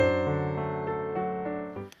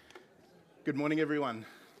Good morning, everyone.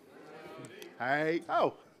 Hey,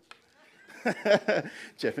 oh,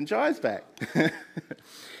 Jeff and Jai's back.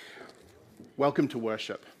 Welcome to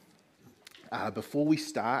worship. Before we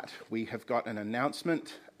start, we have got an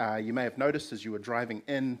announcement. You may have noticed as you were driving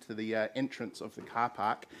into the entrance of the car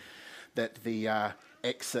park that the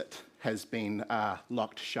exit has been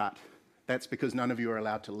locked shut. That's because none of you are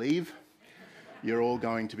allowed to leave. You're all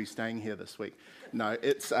going to be staying here this week. No,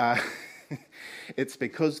 it's it's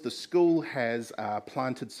because the school has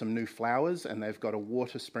planted some new flowers and they've got a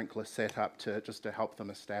water sprinkler set up to help them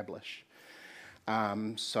establish.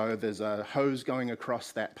 So there's a hose going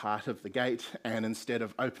across that part of the gate, and instead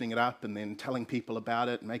of opening it up and then telling people about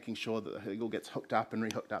it, making sure that it all gets hooked up and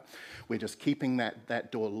rehooked up, we're just keeping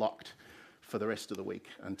that door locked for the rest of the week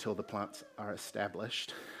until the plants are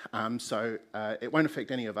established. So it won't affect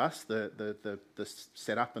any of us, the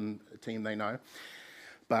setup and team they know.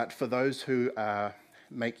 But for those who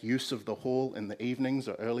make use of the hall in the evenings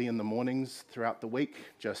or early in the mornings throughout the week,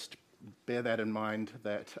 just bear that in mind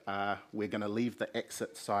that we're going to leave the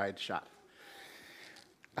exit side shut.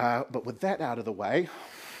 But with that out of the way,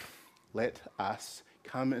 let us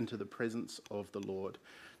come into the presence of the Lord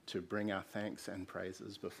to bring our thanks and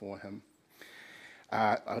praises before him.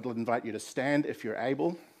 I'd invite you to stand if you're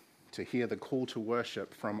able to hear the call to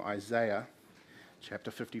worship from Isaiah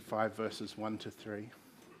chapter 55 verses 1 to 3.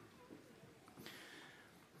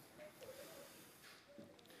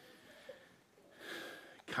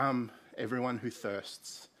 Come, everyone who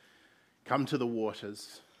thirsts, come to the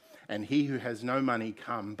waters, and he who has no money,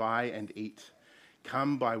 come, buy and eat.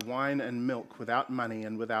 Come, buy wine and milk without money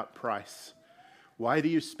and without price. Why do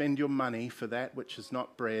you spend your money for that which is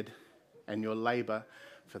not bread, and your labor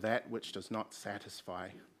for that which does not satisfy?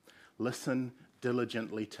 Listen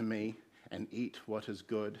diligently to me, and eat what is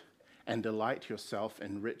good, and delight yourself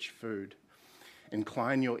in rich food.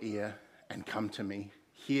 Incline your ear, and come to me.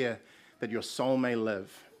 Hear that your soul may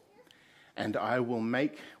live, and I will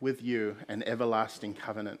make with you an everlasting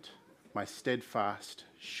covenant, my steadfast,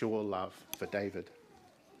 sure love for David.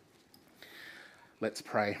 Let's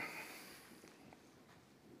pray.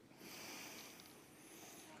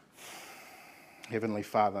 Heavenly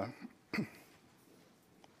Father,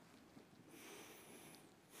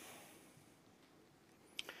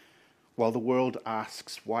 while the world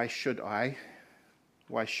asks, why should I?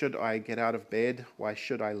 Why should I get out of bed? Why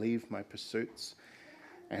should I leave my pursuits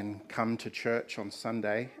and come to church on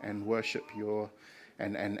Sunday and worship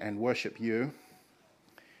worship you,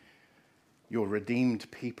 your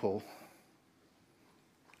redeemed people?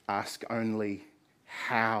 Ask only,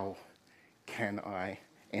 how can I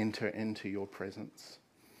enter into your presence?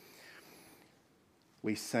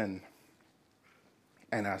 We sin,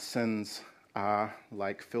 and our sins are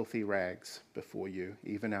like filthy rags before you,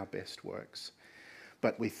 even our best works.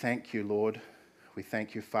 But we thank you, Lord. We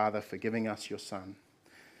thank you, Father, for giving us your Son,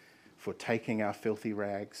 for taking our filthy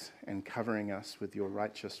rags and covering us with your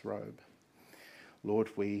righteous robe. Lord,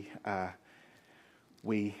 we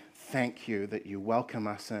thank you that you welcome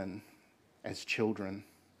us in as children,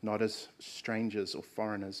 not as strangers or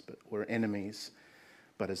foreigners or enemies,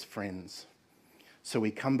 but as friends. So we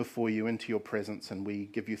come before you into your presence, and we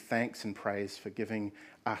give you thanks and praise for giving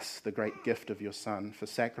us the great gift of your Son, for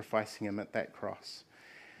sacrificing him at that cross,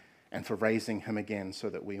 and for raising him again so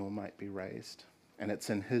that we all might be raised. And it's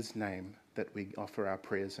in his name that we offer our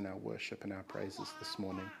prayers and our worship and our praises this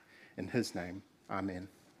morning. In his name, amen.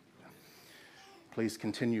 Please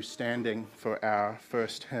continue standing for our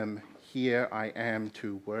first hymn, Here I Am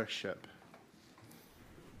to Worship.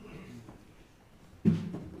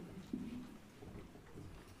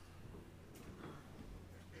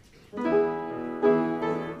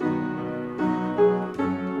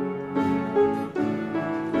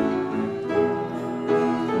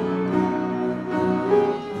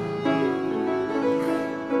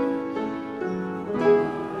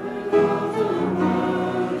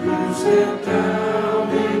 Step down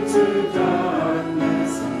into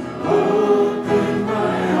darkness, open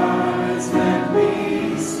my eyes.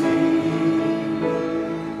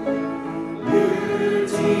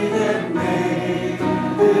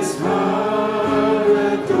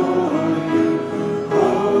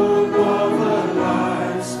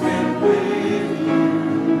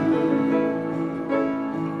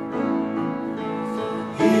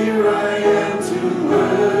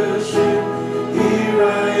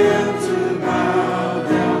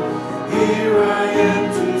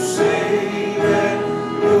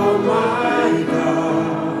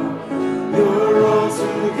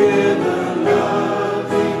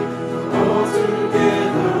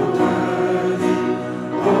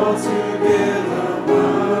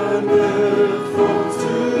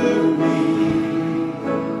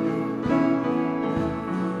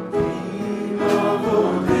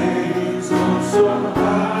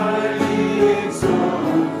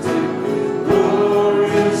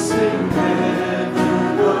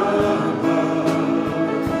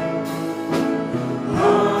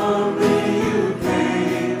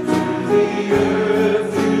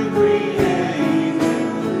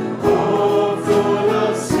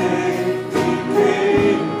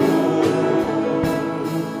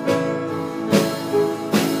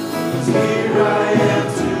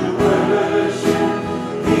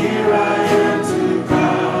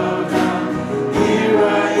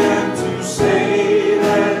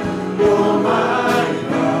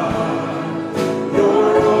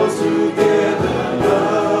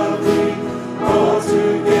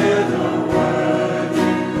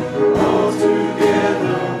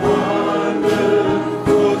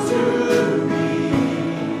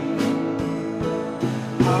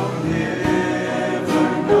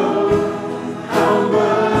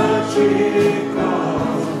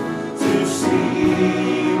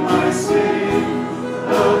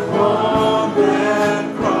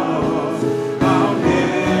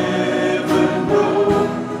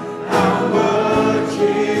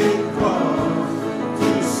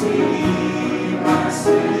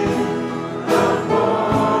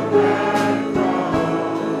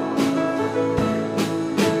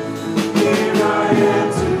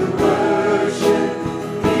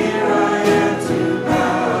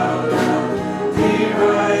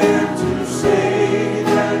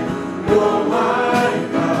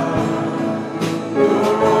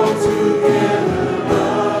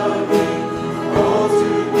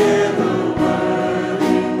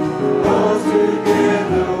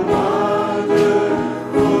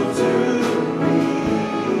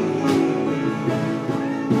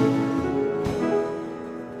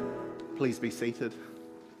 Please be seated.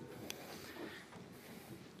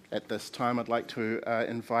 At this time, I'd like to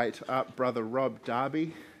invite up Brother Rob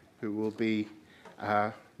Darby, who will be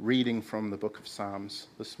reading from the book of Psalms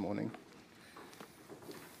this morning,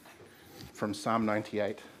 from Psalm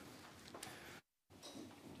 98.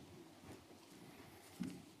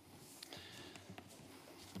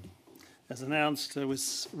 As announced, I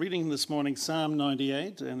was reading this morning Psalm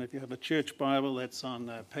 98, and if you have a church Bible, that's on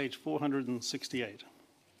page 468.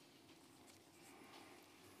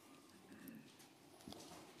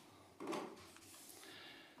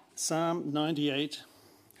 Psalm 98,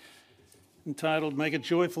 entitled, "Make a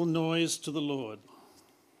Joyful Noise to the Lord."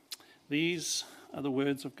 These are the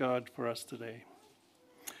words of God for us today.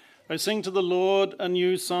 "O sing to the Lord a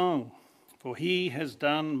new song, for he has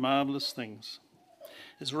done marvelous things.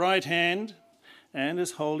 His right hand and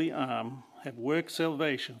his holy arm have worked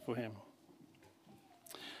salvation for him.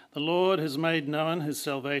 The Lord has made known his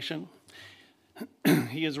salvation.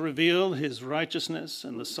 He has revealed his righteousness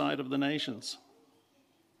in the sight of the nations.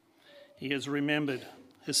 He has remembered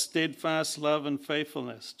his steadfast love and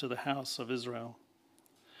faithfulness to the house of Israel.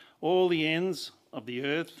 All the ends of the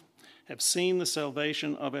earth have seen the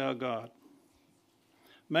salvation of our God.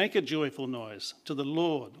 Make a joyful noise to the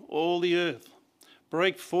Lord, all the earth.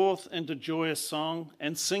 Break forth into joyous song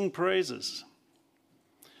and sing praises.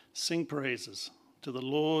 Sing praises to the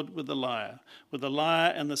Lord with the lyre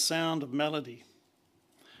and the sound of melody,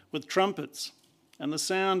 with trumpets and the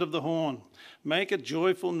sound of the horn. Make a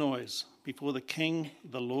joyful noise before the King,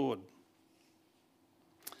 the Lord.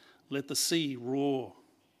 Let the sea roar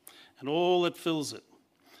and all that fills it,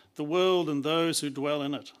 the world and those who dwell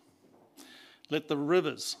in it. Let the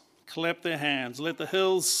rivers clap their hands. Let the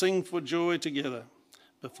hills sing for joy together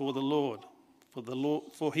before the Lord,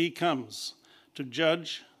 for he comes to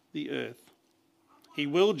judge the earth. He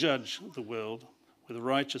will judge the world with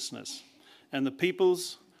righteousness and the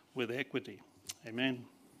peoples with equity." Amen.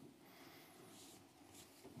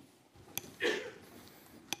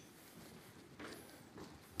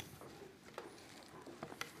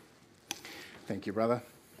 Thank you, brother.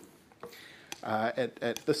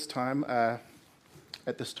 At this time, I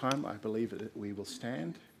believe that we will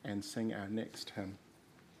stand and sing our next hymn.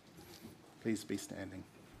 Please be standing.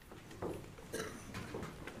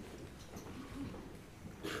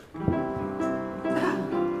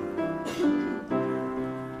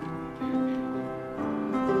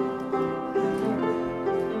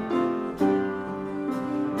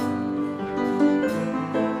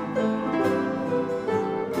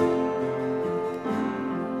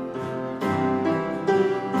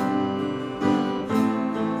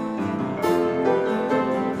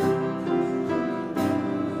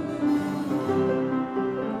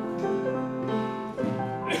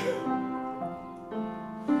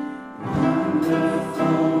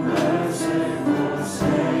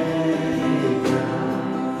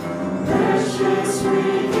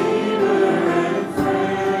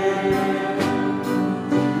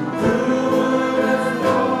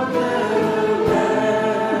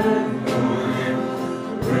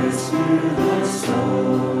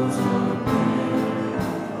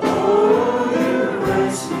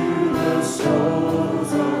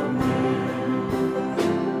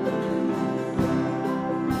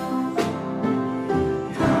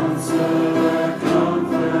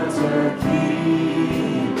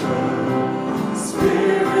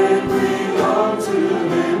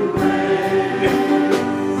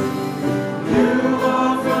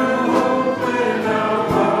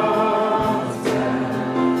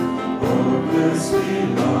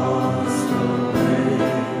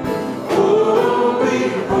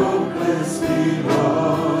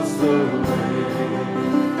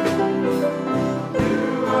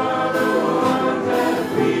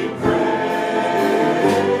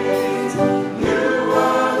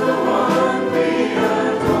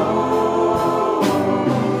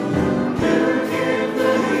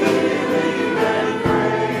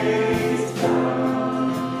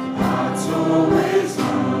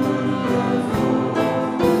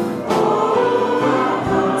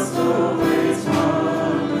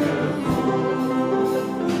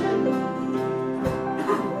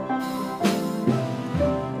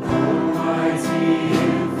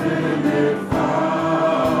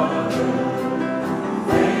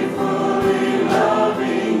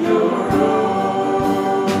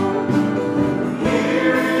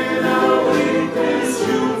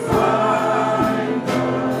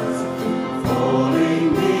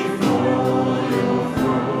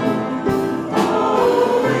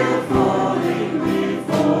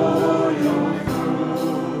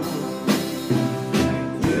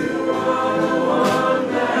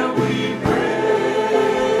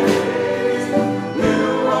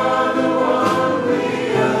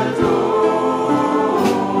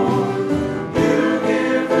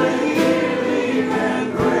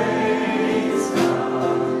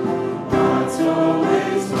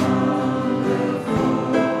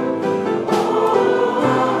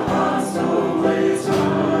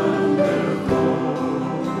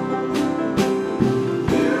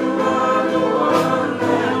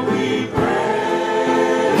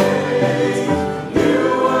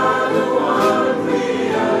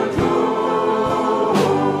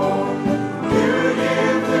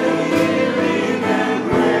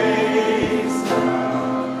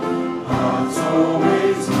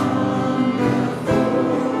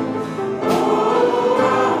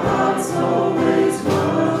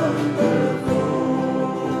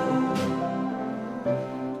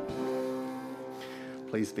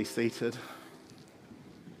 Please be seated.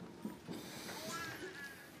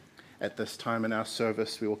 At this time in our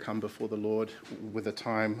service, we will come before the Lord with a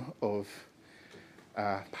time of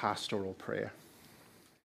pastoral prayer.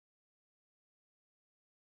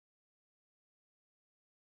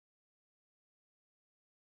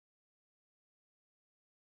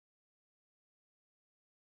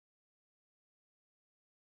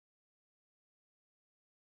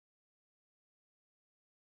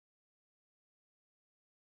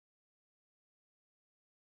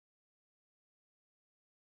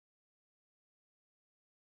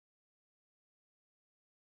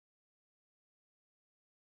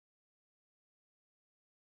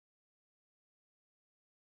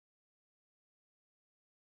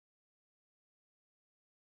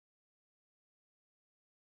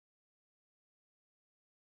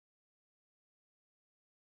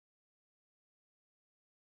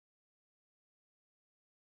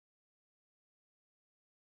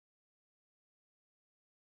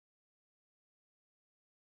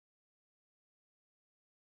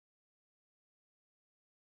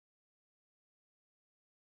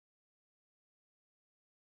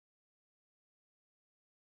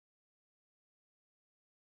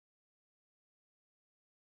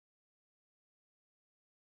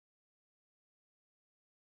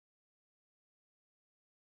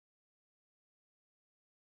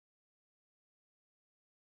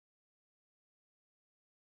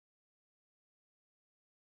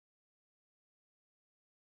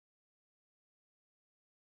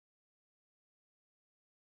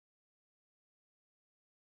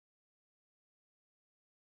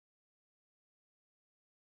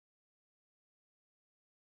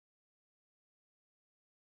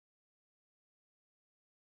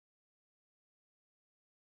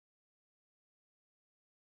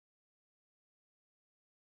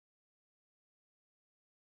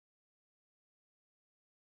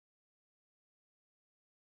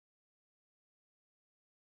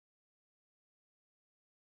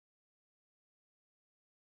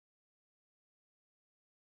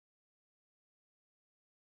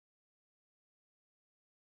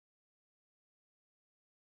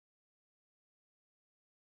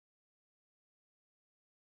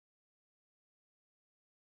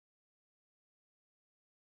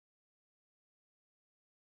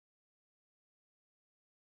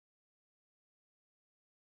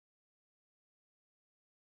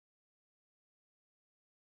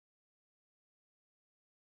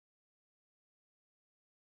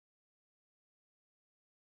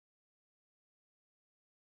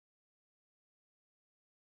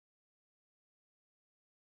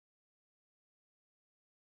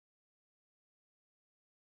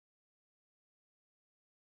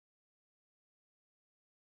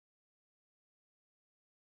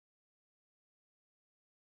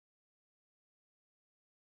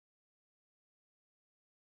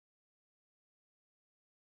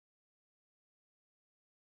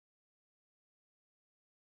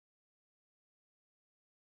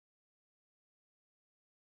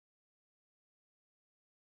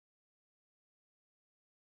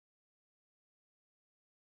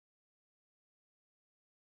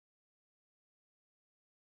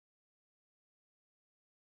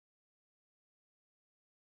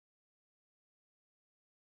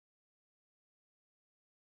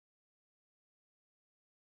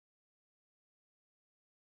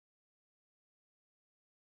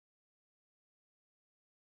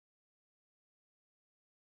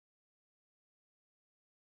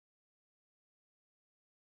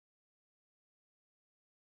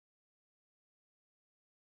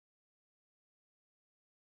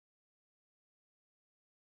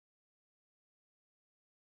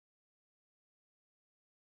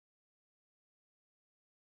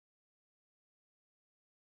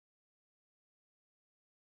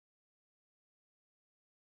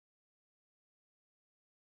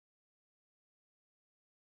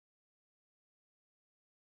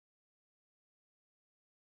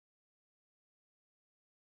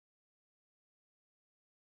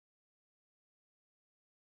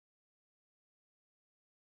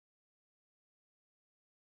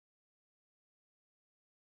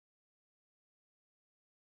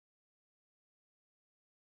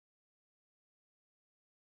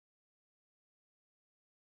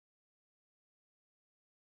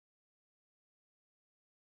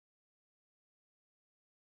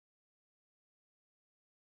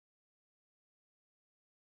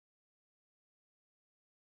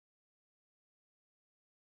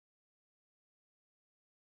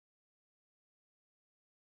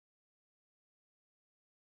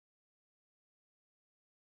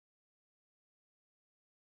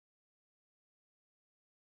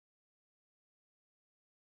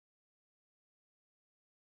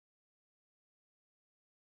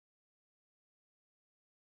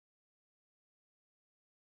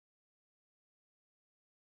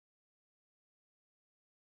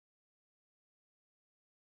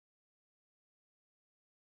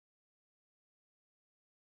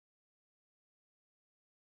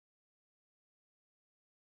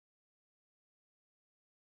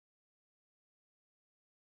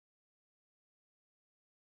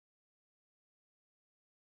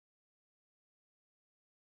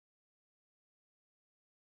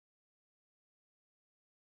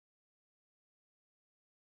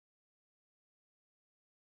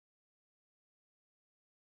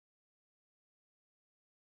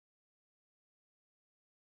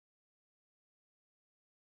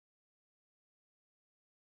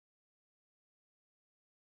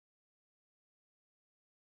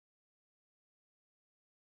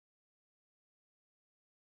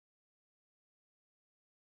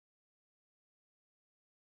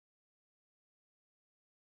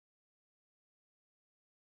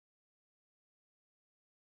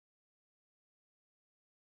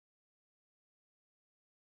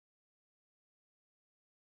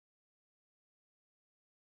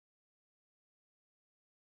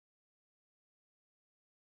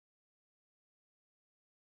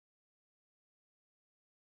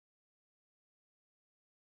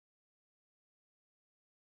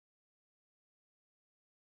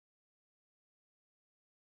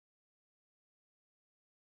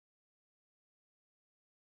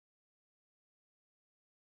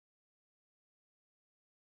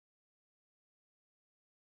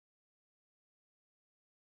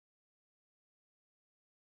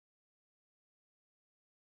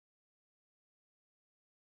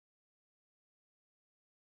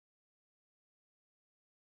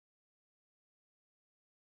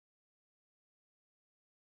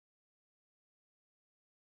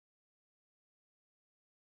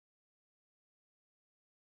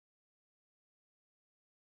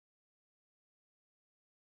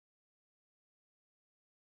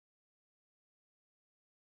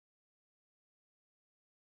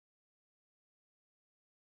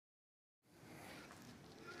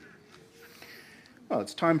 Well,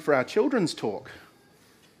 it's time for our children's talk.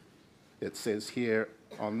 It says here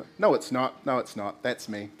on... No, it's not. No, it's not. That's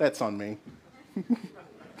me. That's on me.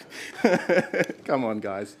 Come on,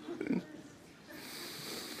 guys.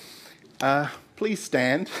 Please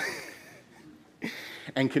stand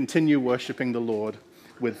and continue worshipping the Lord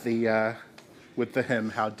with the hymn,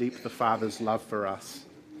 How Deep the Father's Love for Us.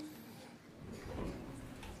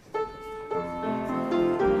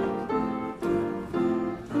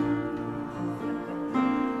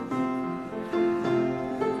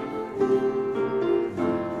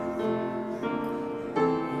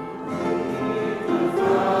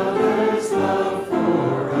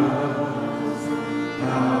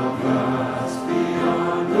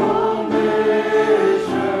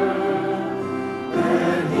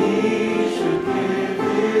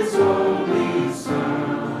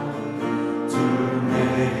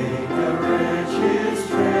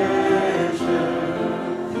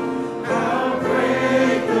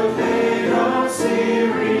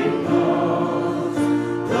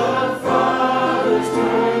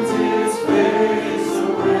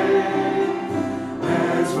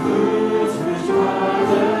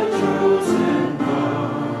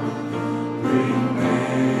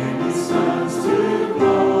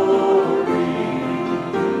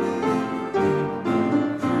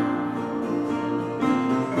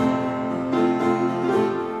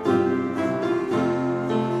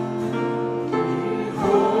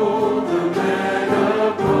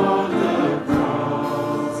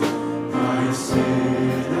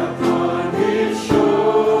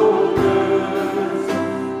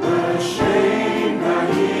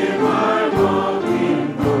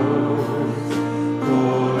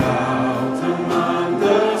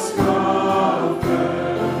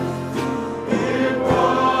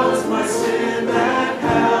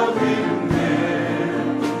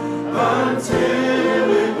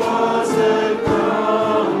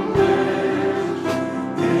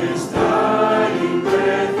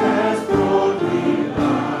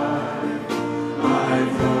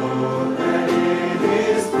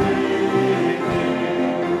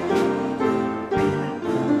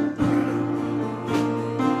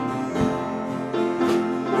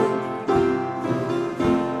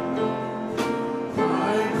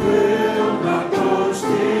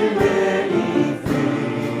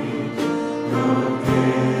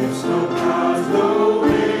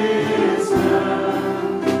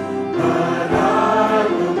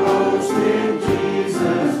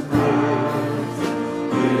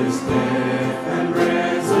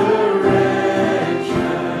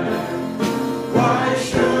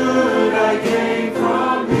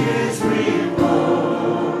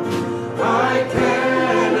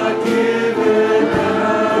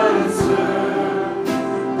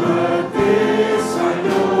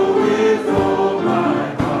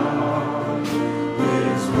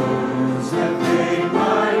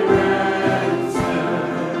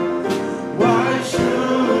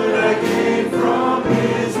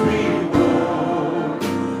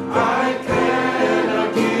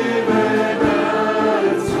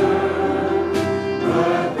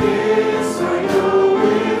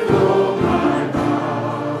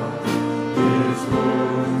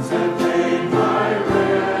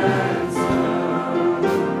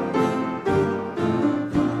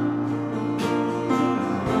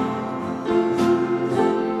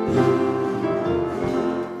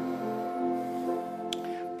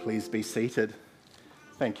 Please be seated.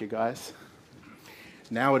 Thank you, guys.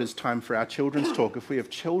 Now it is time for our children's talk. If we have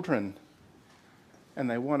children and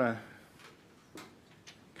they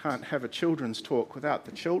can't have a children's talk without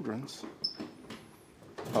the children's.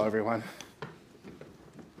 Hello, everyone.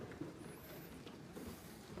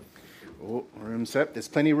 Oh, room set. There's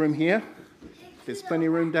plenty of room here. There's plenty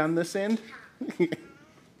of room down this end.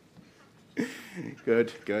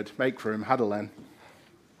 Good, good. Make room. Huddle in.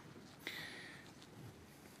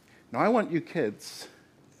 Now, I want you kids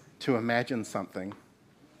to imagine something.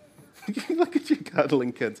 Look at you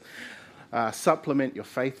cuddling kids. Supplement your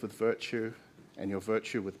faith with virtue and your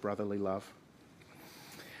virtue with brotherly love.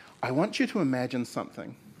 I want you to imagine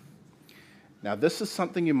something. Now, this is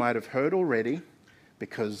something you might have heard already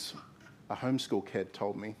because a homeschool kid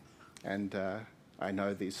told me, and I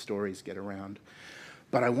know these stories get around.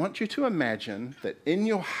 But I want you to imagine that in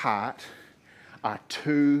your heart are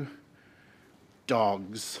two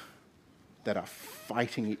dogs that are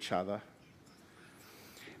fighting each other.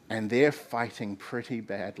 And they're fighting pretty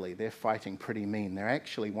badly. They're fighting pretty mean. They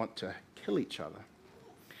actually want to kill each other.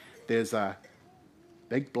 There's a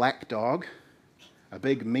big black dog, a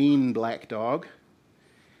big mean black dog,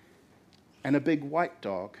 and a big white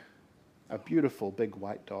dog, a beautiful big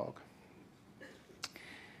white dog.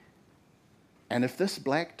 And if this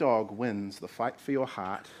black dog wins the fight for your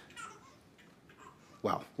heart,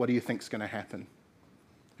 well, what do you think's going to happen?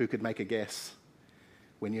 Who could make a guess?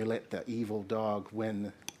 When you let the evil dog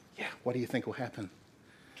win, what do you think will happen?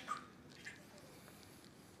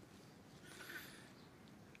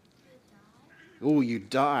 Oh, you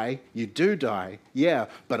die. You do die. Yeah,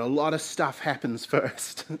 but a lot of stuff happens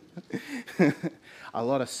first. A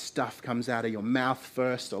lot of stuff comes out of your mouth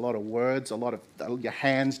first, a lot of words, your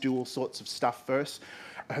hands do all sorts of stuff first.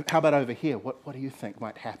 How about over here? What do you think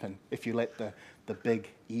might happen if you let the big,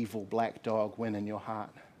 evil black dog win in your heart?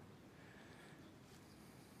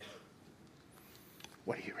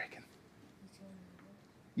 What do you reckon?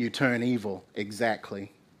 You turn evil,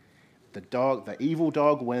 exactly. The evil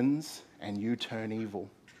dog wins, and you turn evil.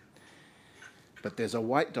 But there's a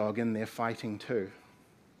white dog in there fighting too.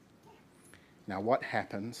 Now, what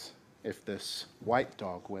happens if this white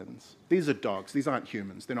dog wins? These are dogs. These aren't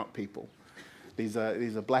humans. They're not people. These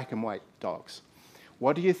are black and white dogs.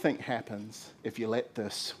 What do you think happens if you let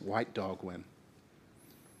this white dog win?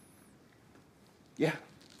 Yeah,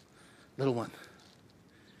 little one.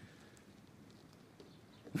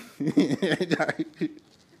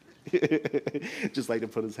 Just like to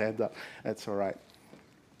put his hand up. That's all right.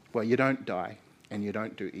 Well, you don't die and you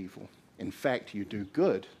don't do evil. In fact, you do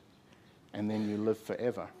good and then you live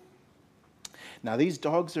forever. Now, these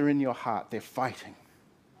dogs are in your heart. They're fighting.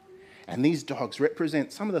 And these dogs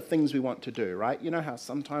represent some of the things we want to do, right? You know how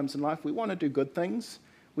sometimes in life we want to do good things.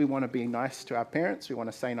 We want to be nice to our parents. We want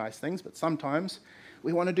to say nice things. But sometimes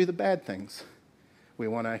we want to do the bad things. We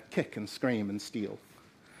want to kick and scream and steal.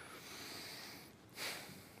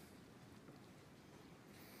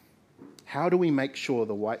 How do we make sure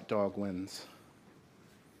the white dog wins?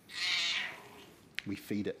 We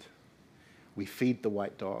feed it. We feed the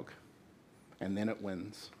white dog, and then it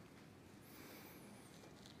wins.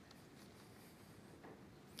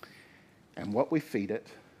 And what we feed it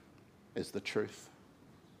is the truth.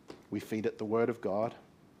 We feed it the Word of God,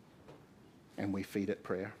 and we feed it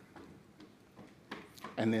prayer.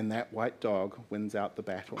 And then that white dog wins out the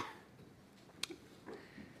battle.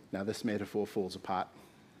 Now, this metaphor falls apart.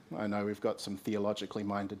 I know we've got some theologically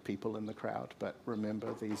minded people in the crowd, but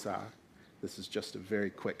remember, this is just a very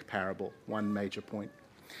quick parable, one major point.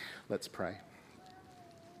 Let's pray.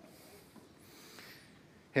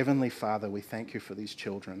 Heavenly Father, we thank you for these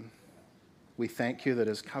children. We thank you that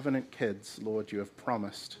as covenant kids, Lord, you have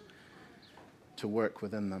promised to work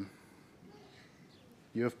within them.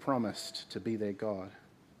 You have promised to be their God.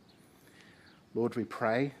 Lord, we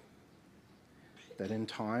pray that in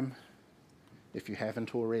time, if you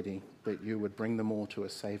haven't already, that you would bring them all to a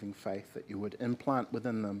saving faith, that you would implant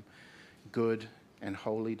within them good and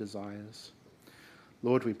holy desires.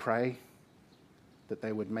 Lord, we pray that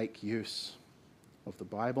they would make use of the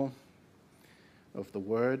Bible, of the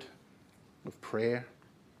Word, of prayer,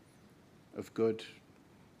 of good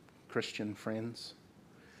Christian friends.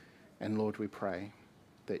 And Lord, we pray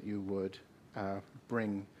that you would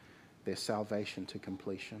bring their salvation to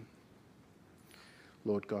completion.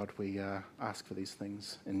 Lord God, we ask for these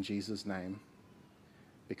things in Jesus' name,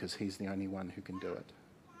 because he's the only one who can do it.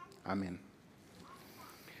 Amen.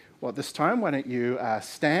 Well, at this time, why don't you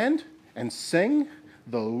stand and sing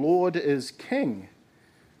 "The Lord is King."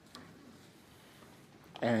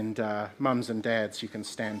 And mums and dads, you can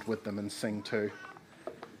stand with them and sing too.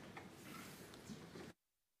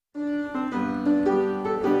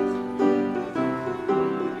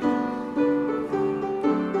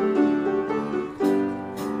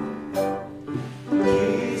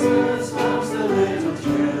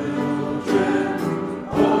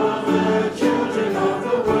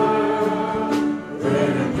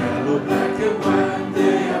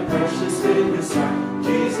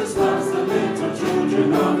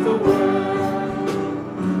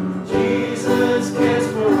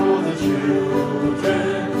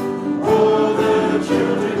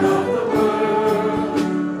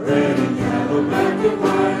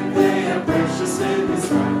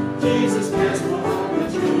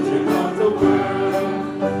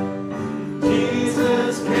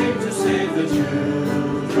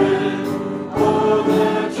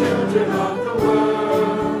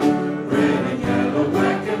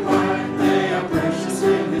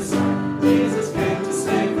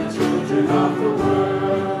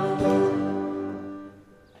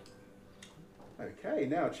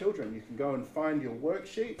 Children, you can go and find your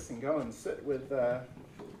worksheets and go and sit with, go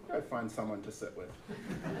find someone to sit with.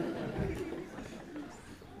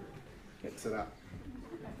 Mix it up.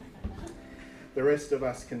 The rest of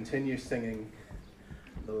us continue singing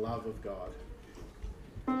 "The Love of God."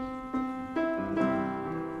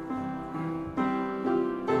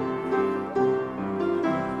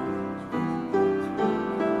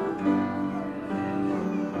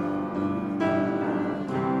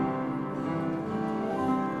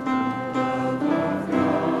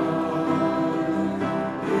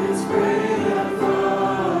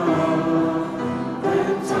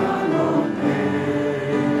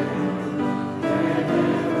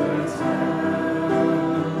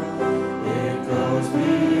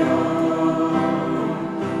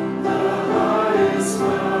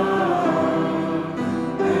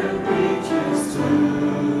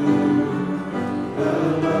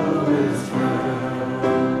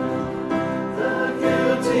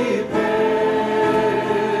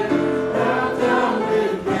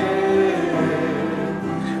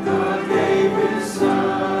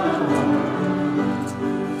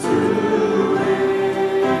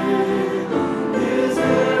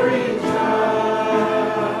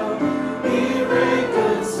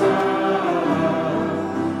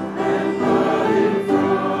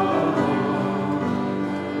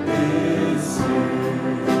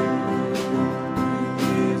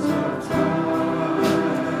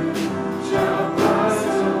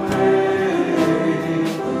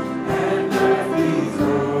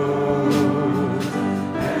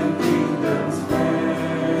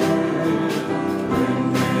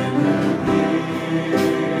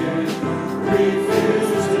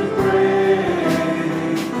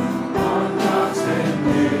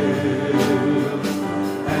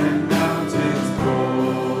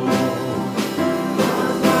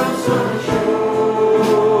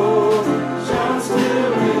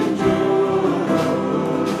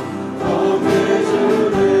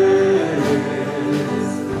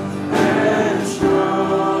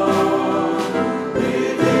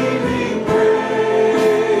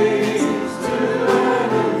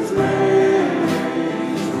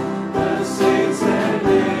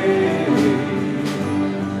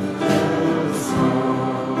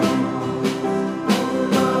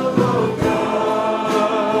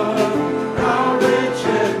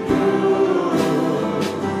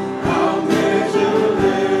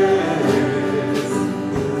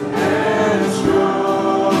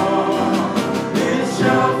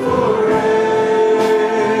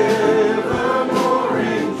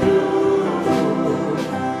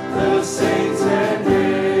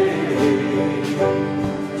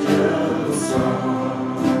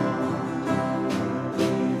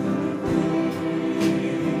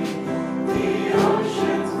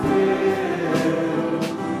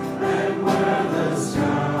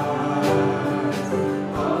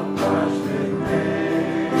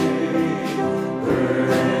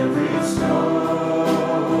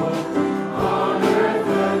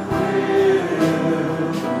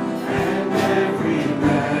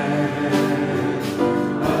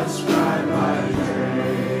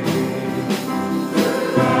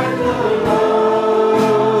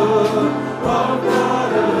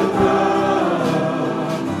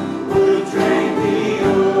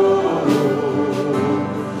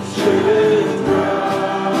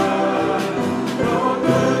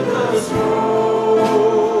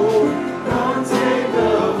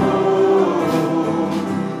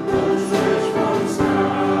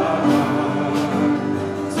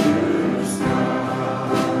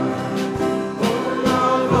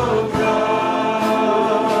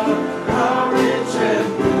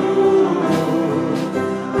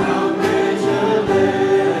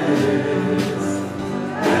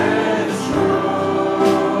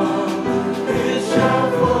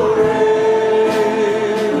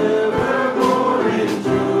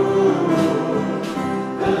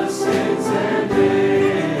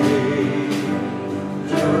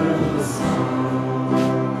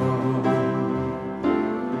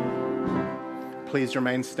 Please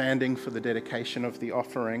remain standing for the dedication of the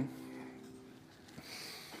offering.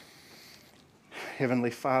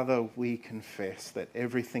 Heavenly Father, we confess that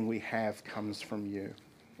everything we have comes from you.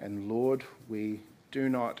 And Lord, we do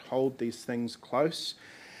not hold these things close.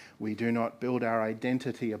 We do not build our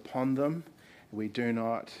identity upon them. We do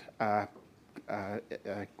not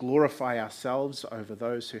glorify ourselves over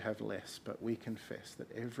those who have less, but we confess that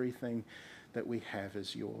everything that we have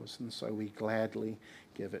is yours, and so we gladly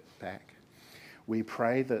give it back. We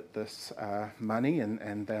pray that this money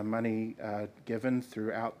and the money given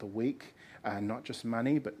throughout the week, not just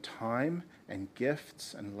money, but time and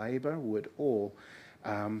gifts and labor, would all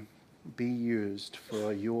be used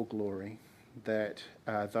for your glory, that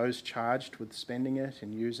those charged with spending it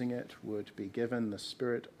and using it would be given the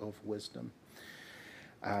spirit of wisdom,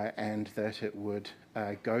 and that it would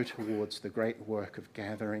go towards the great work of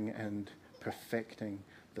gathering and perfecting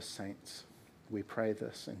the saints. We pray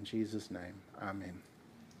this in Jesus' name. Amen.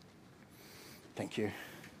 Thank you.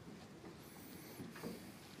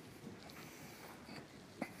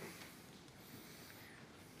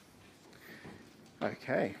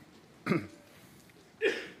 Okay.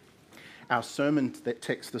 Our sermon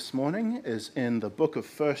text this morning is in the book of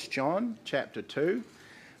 1 John, chapter 2,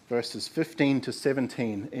 verses 15 to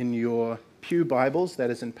 17. In your Pew Bibles, that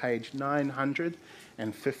is in page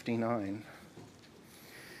 959.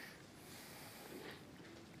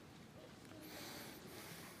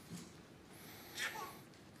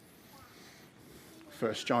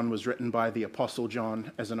 1 John was written by the Apostle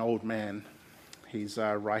John as an old man. He's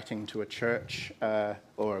writing to a church,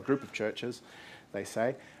 or a group of churches, they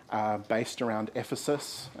say, based around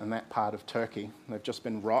Ephesus and that part of Turkey. They've just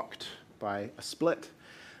been rocked by a split.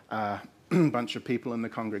 A bunch of people in the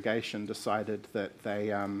congregation decided that they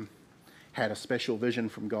had a special vision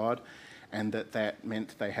from God, and that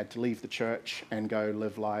meant they had to leave the church and go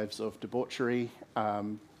live lives of debauchery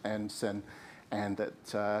and sin, and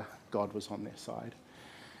that God was on their side.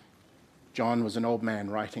 John was an old man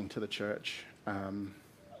writing to the church,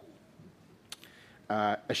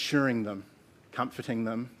 assuring them, comforting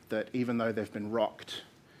them that even though they've been rocked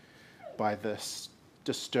by this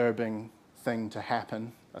disturbing thing to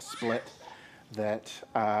happen, a split, that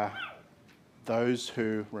those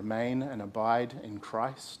who remain and abide in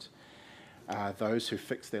Christ, those who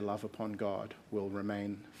fix their love upon God, will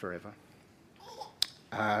remain forever.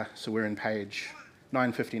 So we're in page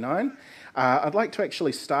 959. I'd like to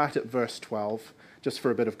actually start at verse 12, just for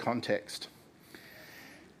a bit of context.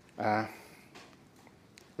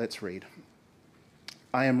 Let's read.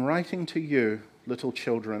 I am writing to you, little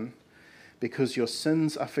children, because your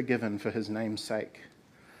sins are forgiven for his name's sake.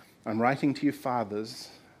 I'm writing to you,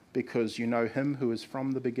 fathers, because you know him who is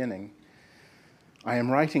from the beginning. I am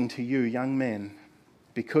writing to you, young men,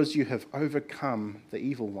 because you have overcome the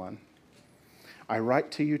evil one. I write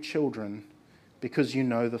to you, children, because you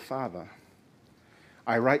know the Father.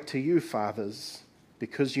 I write to you, fathers,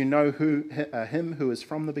 because you know him who is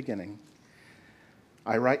from the beginning.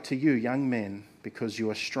 I write to you, young men, because you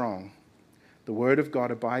are strong. The word of God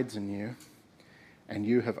abides in you, and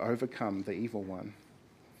you have overcome the evil one.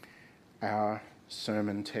 Our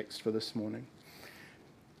sermon text for this morning.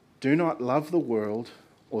 Do not love the world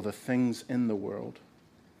or the things in the world.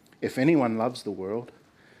 If anyone loves the world,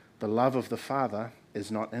 the love of the Father is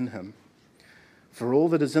not in him. For all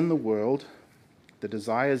that is in the world, the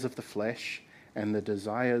desires of the flesh and the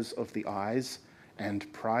desires of the eyes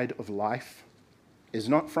and pride of life, is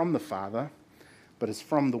not from the Father, but is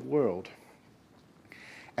from the world.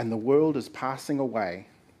 And the world is passing away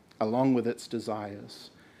along with its desires,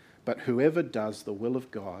 but whoever does the will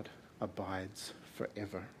of God abides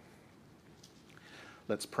forever.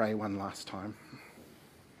 Let's pray one last time.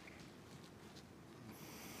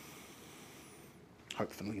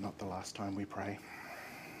 Hopefully not the last time we pray.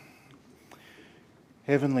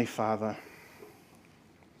 Heavenly Father,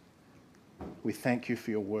 we thank you for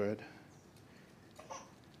your word.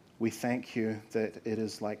 We thank you that it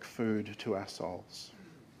is like food to our souls.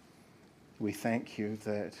 We thank you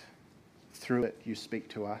that through it you speak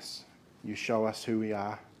to us, you show us who we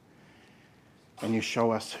are, and you show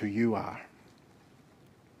us who you are.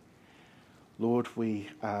 Lord, we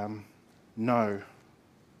know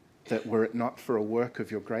that were it not for a work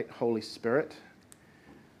of your great Holy Spirit,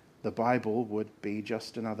 the Bible would be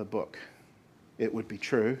just another book. It would be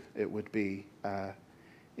true. It would be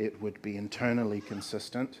internally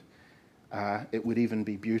consistent. It would even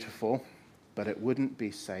be beautiful, but it wouldn't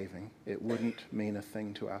be saving. It wouldn't mean a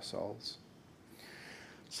thing to our souls.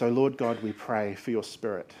 So, Lord God, we pray for your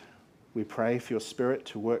Spirit. We pray for your Spirit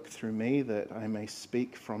to work through me, that I may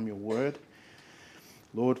speak from your word.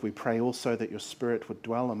 Lord, we pray also that your Spirit would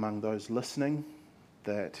dwell among those listening,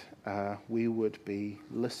 that we would be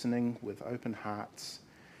listening with open hearts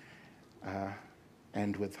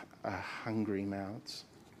and with hungry mouths.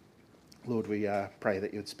 Lord, we pray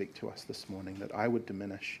that you would speak to us this morning, that I would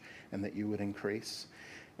diminish and that you would increase,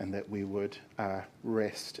 and that we would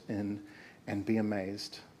rest in and be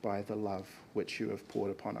amazed by the love which you have poured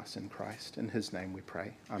upon us in Christ. In his name we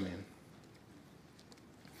pray. Amen.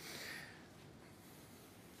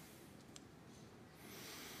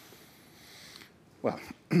 Well,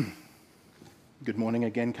 good morning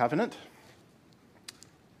again, Covenant.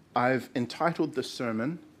 I've entitled this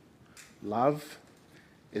sermon, Love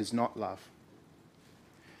is Not Love.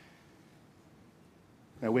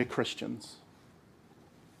 Now, we're Christians.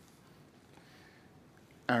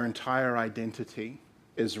 Our entire identity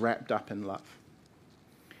is wrapped up in love.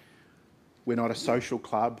 We're not a social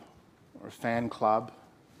club or a fan club.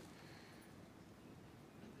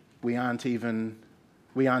 We aren't even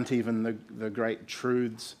the great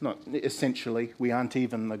truths, not essentially, we aren't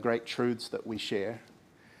even the great truths that we share.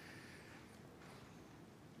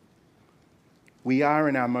 We are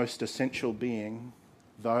in our most essential being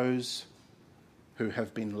those who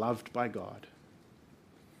have been loved by God,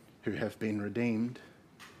 who have been redeemed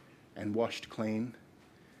and washed clean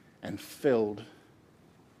and filled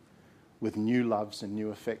with new loves and new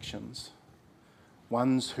affections,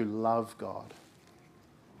 ones who love God.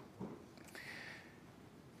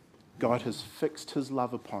 God has fixed his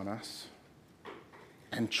love upon us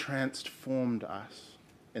and transformed us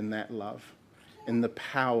in that love, in the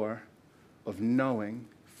power of knowing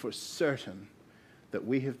for certain that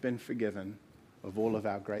we have been forgiven of all of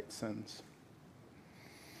our great sins.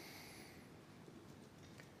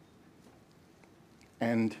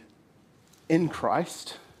 And in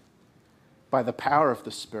Christ, by the power of the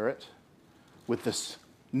Spirit, with this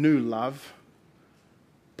new love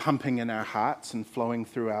pumping in our hearts and flowing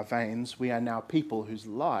through our veins, we are now people whose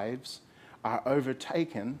lives are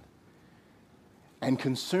overtaken and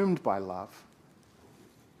consumed by love.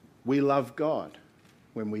 We love God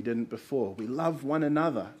when we didn't before. We love one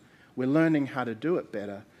another. We're learning how to do it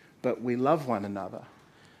better, but we love one another.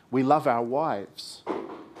 We love our wives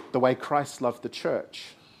the way Christ loved the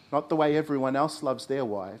church, not the way everyone else loves their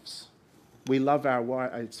wives. We love our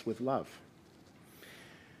wives with love.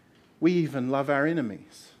 We even love our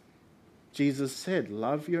enemies. Jesus said,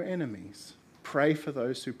 love your enemies. Pray for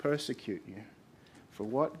those who persecute you. For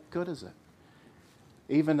what good is it?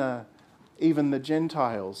 Even the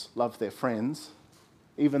Gentiles love their friends.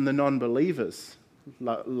 Even the non-believers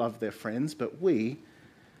love their friends. But we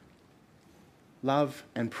love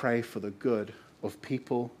and pray for the good of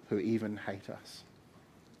people who even hate us.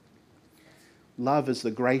 Love is the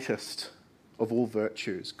greatest of all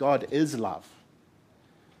virtues. God is love.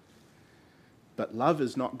 But love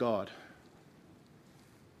is not God.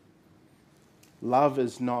 Love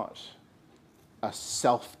is not a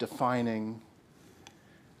self-defining,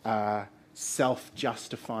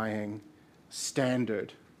 self-justifying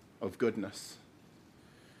standard of goodness.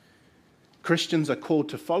 Christians are called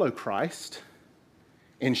to follow Christ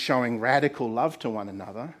in showing radical love to one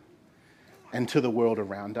another and to the world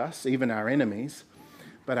around us, even our enemies.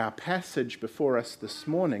 But our passage before us this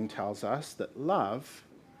morning tells us that love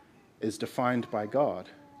is defined by God.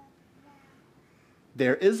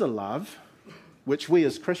 There is a love which we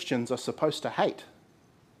as Christians are supposed to hate.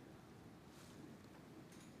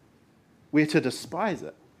 We're to despise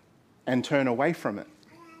it and turn away from it.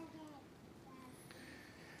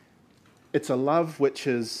 It's a love which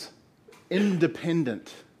is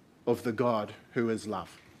independent of the God who is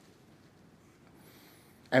love,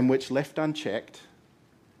 and which, left unchecked,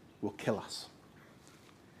 will kill us.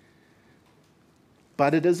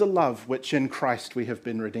 But it is a love which in Christ we have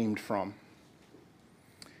been redeemed from.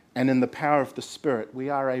 And in the power of the Spirit, we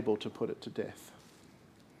are able to put it to death.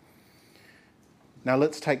 Now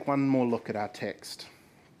let's take one more look at our text.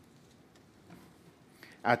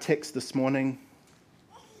 Our text this morning,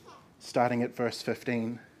 starting at verse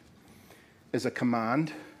 15, is a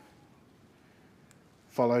command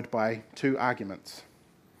followed by two arguments.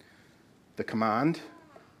 The command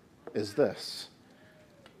is this: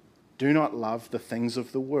 do not love the things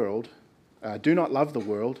of the world. Do not love the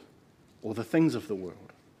world or the things of the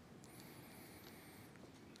world.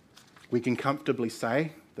 We can comfortably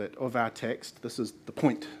say that of our text, this is the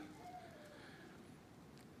point.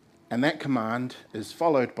 And that command is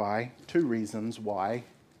followed by two reasons why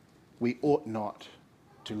we ought not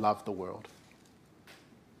to love the world.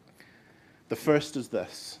 The first is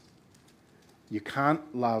this: you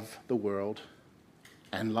can't love the world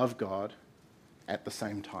and love God at the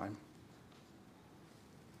same time.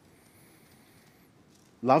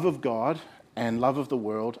 Love of God and love of the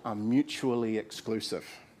world are mutually exclusive.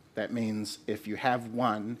 That means if you have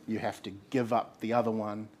one, you have to give up the other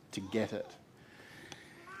one to get it.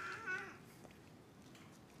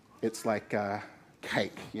 It's like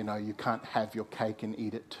cake, you can't have your cake and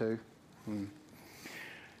eat it too.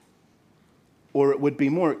 Or it would be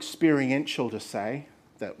more experiential to say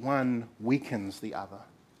that one weakens the other.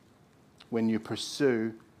 When you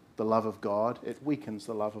pursue the love of God, it weakens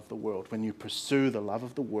the love of the world. When you pursue the love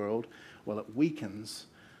of the world, well, it weakens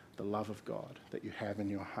the love of God that you have in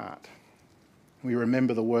your heart. We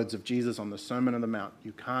remember the words of Jesus on the Sermon on the Mount.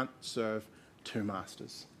 You can't serve two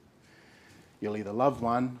masters. You'll either love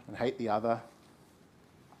one and hate the other,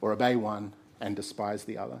 or obey one and despise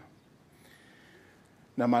the other.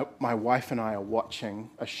 Now, my wife and I are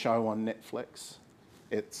watching a show on Netflix.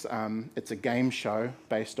 It's a game show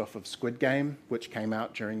based off of Squid Game, which came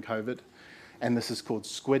out during COVID. And this is called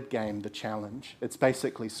Squid Game: The Challenge. It's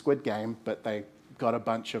basically Squid Game, but they got a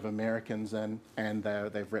bunch of Americans in, and they're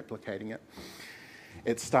replicating it.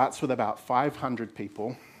 It starts with about 500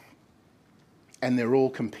 people, and they're all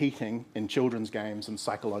competing in children's games and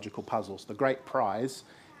psychological puzzles. The great prize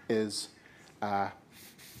is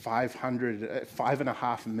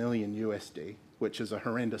 $5.5 million USD, which is a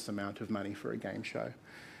horrendous amount of money for a game show.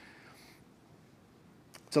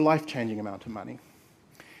 It's a life-changing amount of money.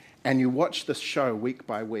 And you watch this show week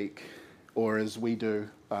by week, or as we do,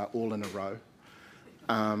 all in a row.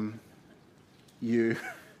 You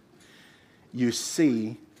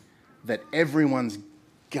see that everyone's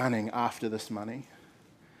gunning after this money.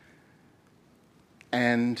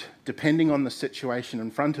 And depending on the situation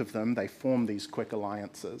in front of them, they form these quick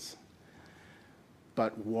alliances.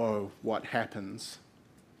 But whoa, what happens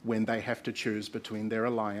when they have to choose between their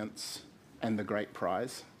alliance and the great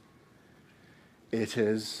prize? It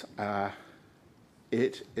is a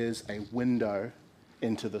window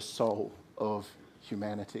into the soul of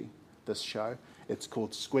humanity, this show. It's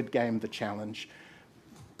called Squid Game: The Challenge.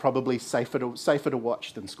 Probably safer to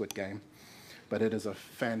watch than Squid Game, but it is a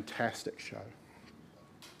fantastic show.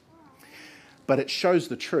 But it shows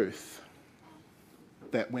the truth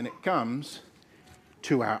that when it comes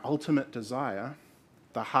to our ultimate desire,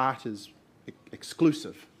 the heart is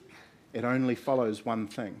exclusive. It only follows one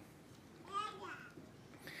thing.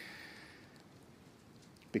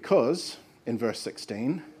 Because, in verse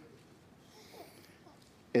 16,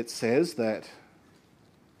 it says that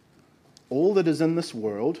all that is in this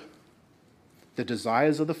world, the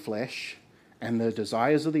desires of the flesh and the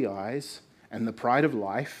desires of the eyes and the pride of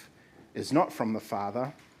life, is not from the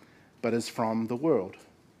Father, but is from the world.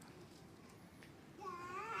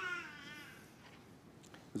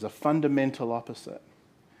 There's a fundamental opposite.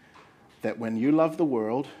 That when you love the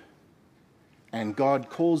world and God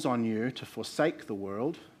calls on you to forsake the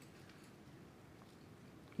world,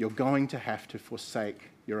 you're going to have to forsake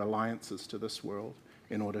your alliances to this world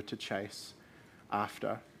in order to chase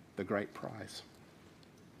after the great prize.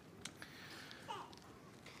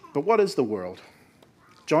 But what is the world?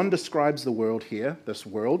 John describes the world here, this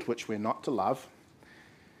world which we're not to love,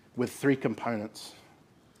 with three components.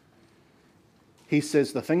 He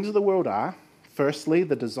says the things of the world are, firstly,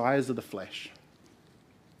 the desires of the flesh,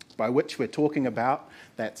 by which we're talking about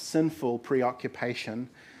that sinful preoccupation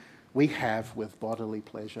we have with bodily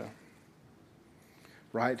pleasure.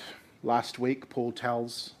 Right? Last week, Paul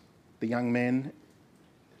tells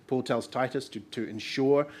Titus to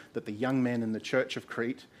ensure that the young men in the church of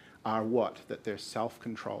Crete are what? That they're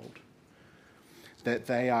self-controlled. That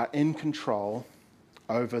they are in control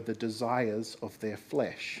over the desires of their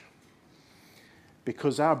flesh.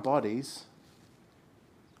 Because our bodies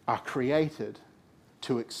are created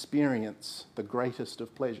to experience the greatest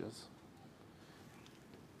of pleasures.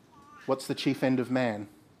 What's the chief end of man?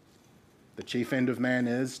 The chief end of man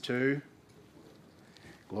is to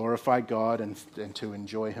glorify God and to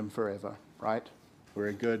enjoy him forever, right? We're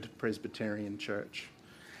a good Presbyterian church.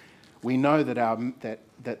 We know that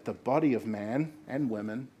that the body of man and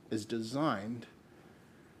women is designed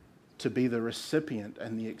to be the recipient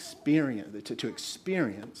and the experience, to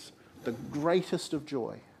experience the greatest of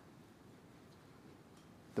joy,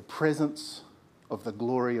 the presence of the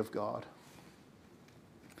glory of God.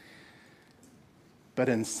 But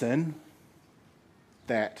in sin,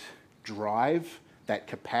 that drive, that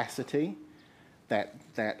capacity, that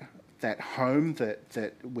home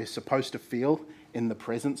that we're supposed to feel in the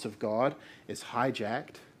presence of God is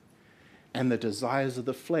hijacked, and the desires of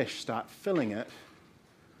the flesh start filling it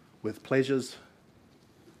with pleasures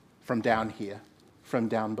from down here, from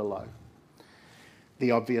down below.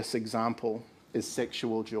 The obvious example is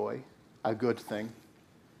sexual joy, a good thing,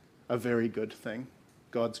 a very good thing,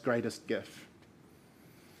 God's greatest gift.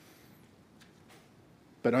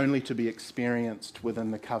 but only to be experienced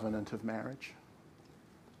within the covenant of marriage.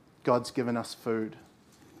 God's given us food,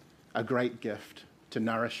 a great gift to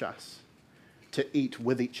nourish us, to eat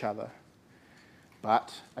with each other.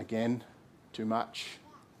 But again, too much,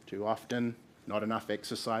 too often, not enough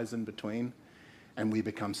exercise in between, and we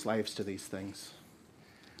become slaves to these things.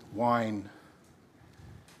 Wine,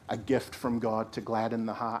 a gift from God to gladden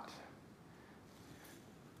the heart.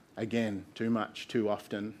 Again, too much, too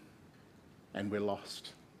often, and we're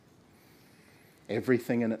lost.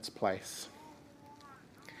 Everything in its place.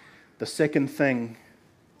 The second thing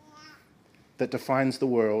that defines the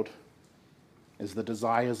world is the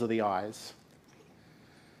desires of the eyes.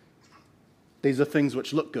 These are things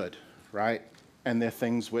which look good, right? And they're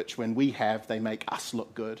things which, when we have, they make us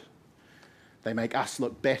look good. They make us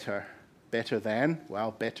look better. Better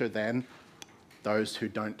than those who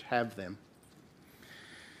don't have them.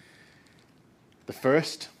 The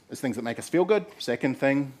first is things that make us feel good. Second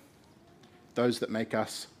thing, those that make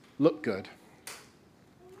us look good.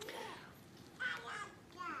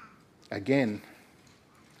 Again,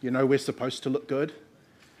 you know we're supposed to look good.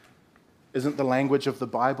 Isn't the language of the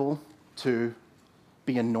Bible to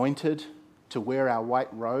be anointed, to wear our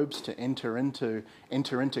white robes, to enter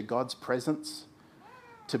into God's presence,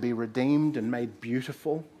 to be redeemed and made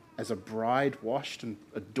beautiful as a bride washed and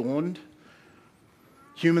adorned?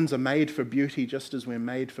 Humans are made for beauty just as we're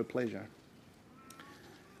made for pleasure.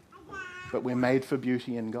 But we're made for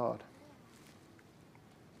beauty in God.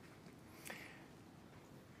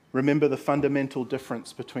 Remember the fundamental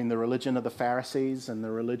difference between the religion of the Pharisees and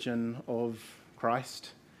the religion of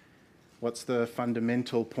Christ? What's the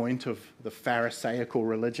fundamental point of the Pharisaical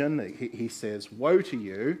religion? He says, woe to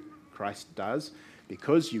you, Christ does,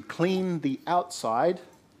 because you clean the outside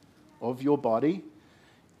of your body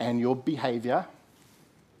and your behavior,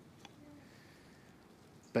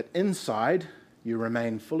 but inside you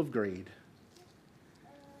remain full of greed,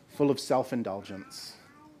 full of self-indulgence.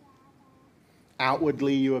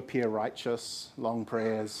 Outwardly you appear righteous, long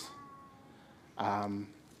prayers,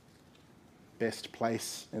 best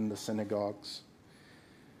place in the synagogues.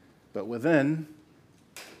 But within,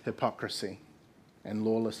 hypocrisy and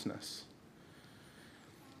lawlessness.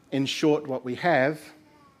 In short, what we have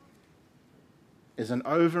is an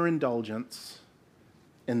overindulgence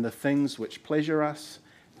in the things which pleasure us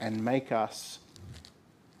and make us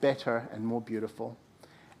better and more beautiful,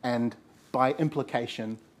 and by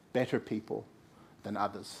implication, better people than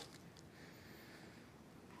others.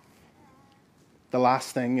 The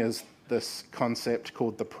last thing is this concept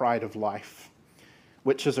called the pride of life,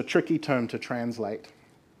 which is a tricky term to translate.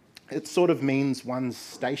 It sort of means one's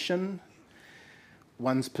station,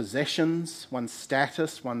 one's possessions, one's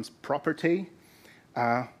status, one's property.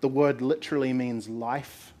 The word literally means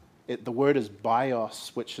life. The word is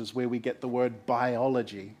bios, which is where we get the word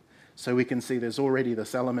biology. So we can see there's already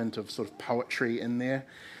this element of sort of poetry in there,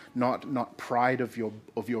 not pride of your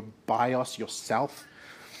bios, yourself.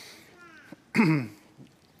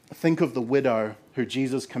 Think of the widow who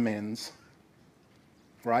Jesus commends,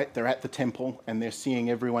 right? They're at the temple and they're seeing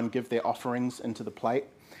everyone give their offerings into the plate.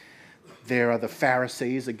 There are the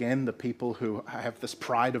Pharisees, again, the people who have this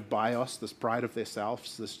pride of bios, this pride of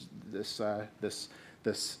themselves,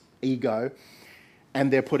 this ego,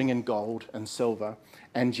 and they're putting in gold and silver.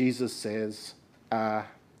 And Jesus says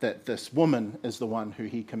that this woman is the one who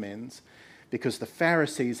he commends, because the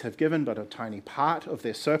Pharisees have given but a tiny part of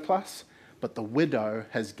their surplus, but the widow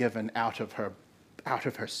has given out of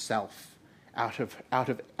herself, out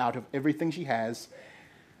of everything she has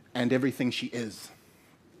and everything she is.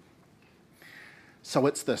 So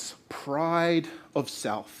it's this pride of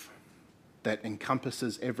self that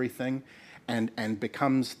encompasses everything and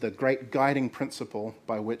becomes the great guiding principle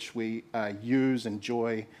by which we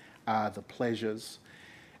enjoy the pleasures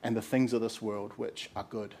and the things of this world which are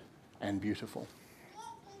good and beautiful.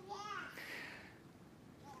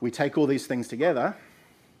 We take all these things together,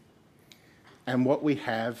 and what we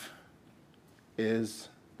have is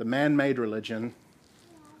the man-made religion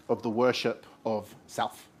of the worship of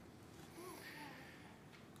self.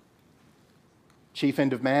 Chief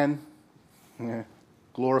end of man,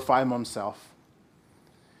 glorify oneself.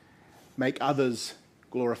 Make others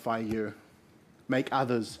glorify you. Make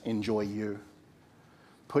others enjoy you.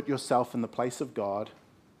 Put yourself in the place of God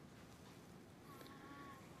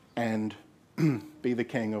and be the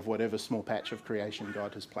king of whatever small patch of creation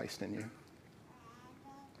God has placed in you.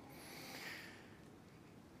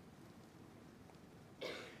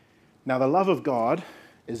 Now, the love of God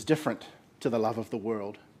is different to the love of the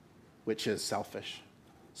world, which is selfish,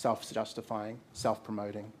 self-justifying,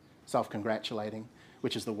 self-promoting, self-congratulating,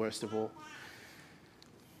 which is the worst of all.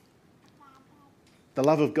 The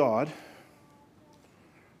love of God,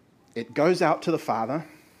 it goes out to the Father,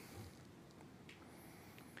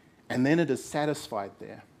 and then it is satisfied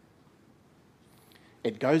there.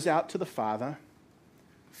 It goes out to the Father,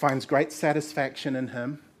 finds great satisfaction in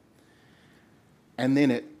Him, and then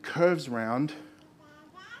it curves round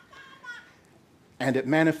and it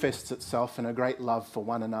manifests itself in a great love for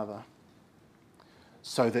one another,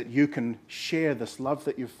 so that you can share this love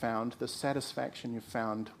that you've found, this satisfaction you've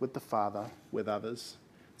found with the Father, with others.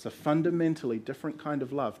 It's a fundamentally different kind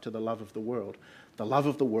of love to the love of the world. The love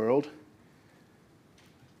of the world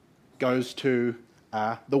goes to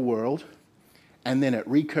the world, and then it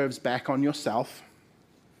recurves back on yourself,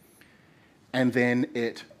 and then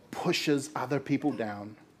it pushes other people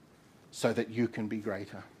down so that you can be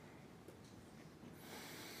greater.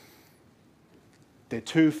 They're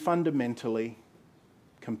two fundamentally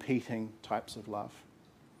competing types of love.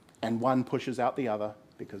 And one pushes out the other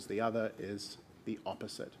because the other is the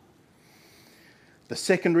opposite. The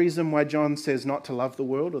second reason why John says not to love the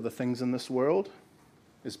world or the things in this world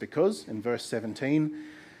is because, in verse 17,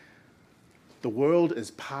 the world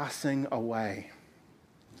is passing away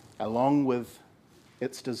along with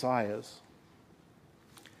its desires.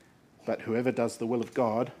 But whoever does the will of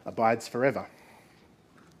God abides forever.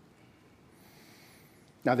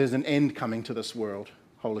 Now, there's an end coming to this world,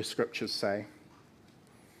 Holy Scriptures say.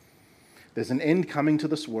 There's an end coming to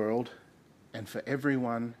this world, and for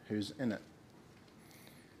everyone who's in it.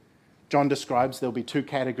 John describes there'll be two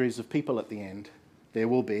categories of people at the end. There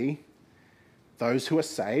will be those who are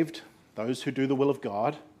saved, those who do the will of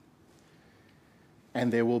God,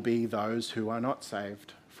 and there will be those who are not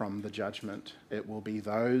saved from the judgment. It will be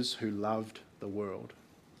those who loved the world.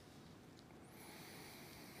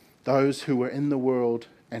 Those who were in the world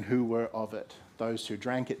and who were of it. Those who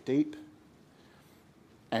drank it deep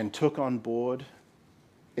and took on board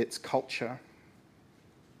its culture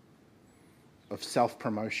of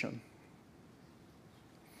self-promotion.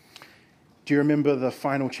 Do you remember the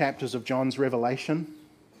final chapters of John's Revelation?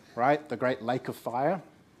 Right? The great lake of fire.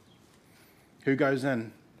 Who goes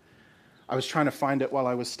in? I was trying to find it while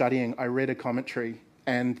I was studying. I read a commentary,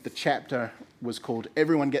 and the chapter was called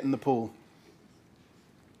Everyone Get in the Pool.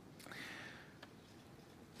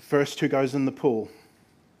 First, who goes in the pool?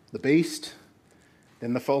 The beast,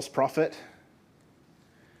 then the false prophet.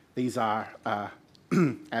 These are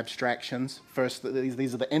abstractions. First,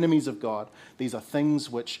 these are the enemies of God. These are things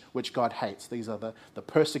which God hates. These are the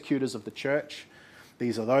persecutors of the church.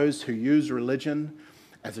 These are those who use religion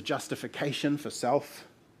as a justification for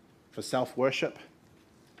self-worship.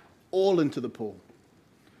 All into the pool.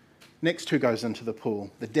 Next, who goes into the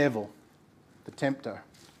pool? The devil, the tempter.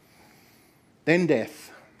 Then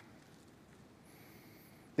death.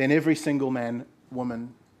 Then every single man,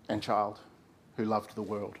 woman, and child who loved the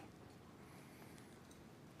world.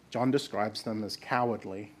 John describes them as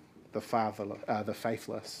cowardly, the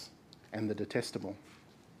faithless, and the detestable.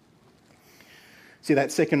 See,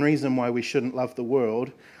 that second reason why we shouldn't love the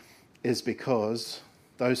world is because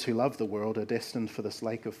those who love the world are destined for this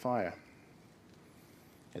lake of fire.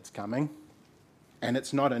 It's coming, and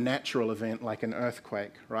it's not a natural event like an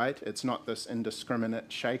earthquake, right? It's not this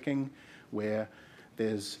indiscriminate shaking where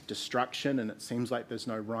there's destruction and it seems like there's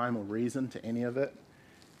no rhyme or reason to any of it.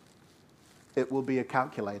 It will be a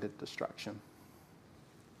calculated destruction.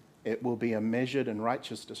 It will be a measured and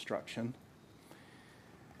righteous destruction.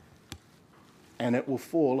 And it will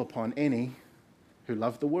fall upon any who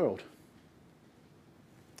love the world.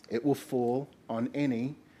 It will fall on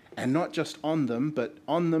any, and not just on them, but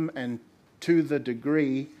on them and to the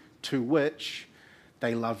degree to which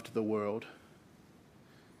they loved the world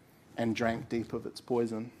and drank deep of its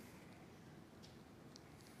poison.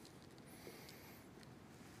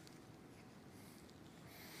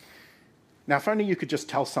 Now, if only you could just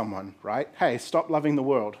tell someone, right? Hey, stop loving the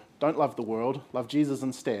world. Don't love the world. Love Jesus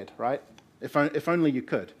instead, right? If only you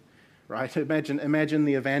could, right? Imagine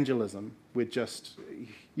the evangelism with just,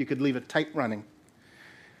 you could leave a tape running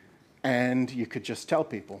and you could just tell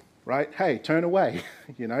people, right? Hey, turn away.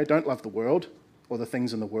 Don't love the world or the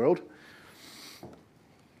things in the world.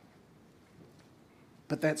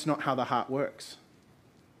 But that's not how the heart works.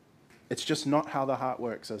 It's just not how the heart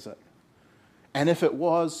works, is it? And if it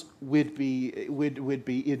was, we'd be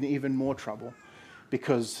in even more trouble,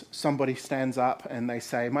 because somebody stands up and they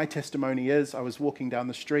say, my testimony is I was walking down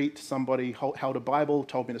the street, somebody held a Bible,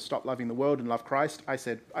 told me to stop loving the world and love Christ. I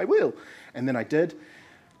said, I will. And then I did.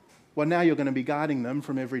 Well, now you're going to be guarding them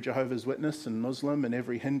from every Jehovah's Witness and Muslim and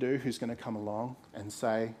every Hindu who's going to come along and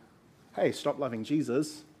say, hey, stop loving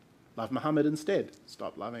Jesus. Love Muhammad instead.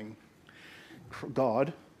 Stop loving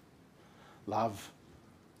God. Love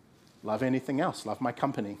love anything else, love my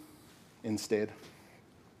company instead.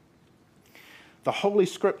 The Holy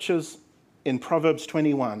Scriptures in Proverbs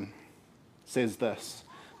 21 says this: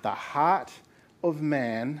 the heart of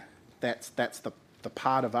man, that's the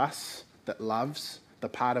part of us that loves, the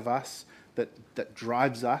part of us that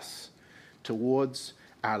drives us towards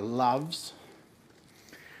our loves.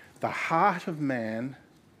 The heart of man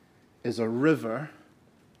is a river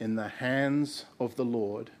in the hands of the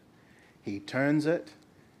Lord. He turns it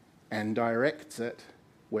and directs it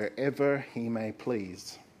wherever he may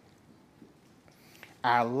please.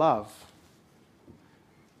 Our love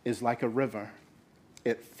is like a river.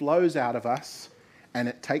 It flows out of us and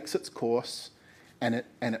it takes its course and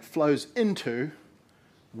it flows into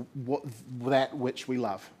that which we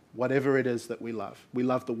love, whatever it is that we love. We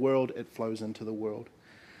love the world, it flows into the world.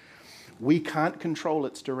 We can't control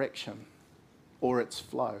its direction or its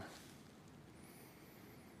flow.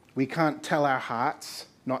 We can't tell our hearts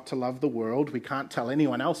not to love the world. We can't tell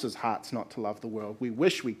anyone else's hearts not to love the world. We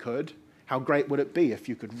wish we could. How great would it be if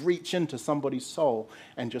you could reach into somebody's soul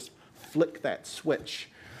and just flick that switch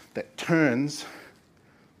that turns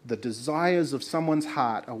the desires of someone's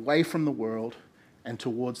heart away from the world and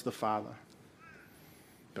towards the Father.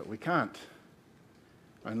 But we can't.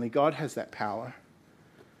 Only God has that power.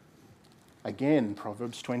 Again,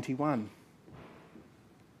 Proverbs 21.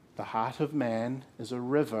 The heart of man is a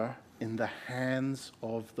river in the hands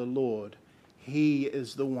of the Lord. He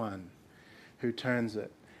is the one who turns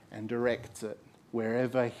it and directs it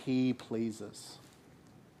wherever he pleases.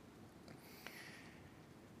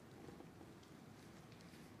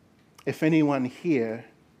 If anyone here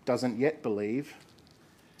doesn't yet believe,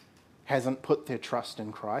 hasn't put their trust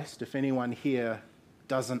in Christ, if anyone here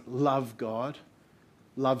doesn't love God,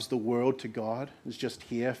 loves the world to God, is just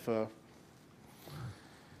here for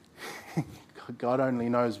God only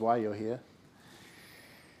knows why you're here.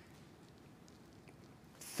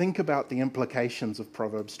 Think about the implications of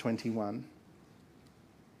Proverbs 21.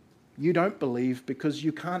 You don't believe because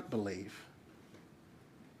you can't believe.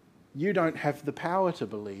 You don't have the power to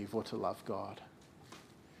believe or to love God.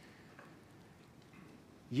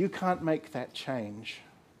 You can't make that change.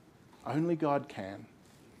 Only God can.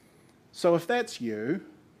 So if that's you,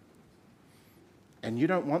 and you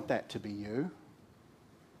don't want that to be you,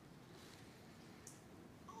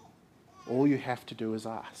 all you have to do is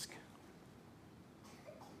ask.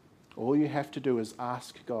 All you have to do is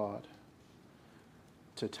ask God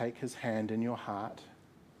to take his hand in your heart,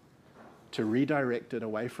 to redirect it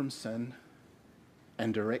away from sin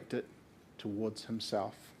and direct it towards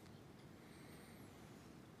himself,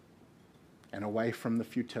 and away from the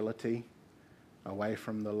futility, away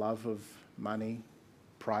from the love of money,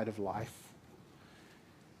 pride of life,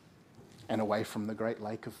 and away from the great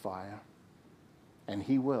lake of fire. And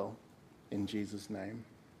he will, in Jesus' name.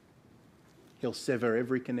 He'll sever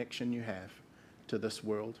every connection you have to this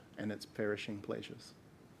world and its perishing pleasures.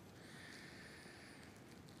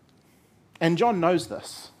 And John knows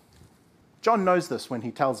this. John knows this when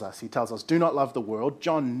he tells us, do not love the world.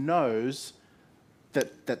 John knows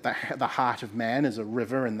that the heart of man is a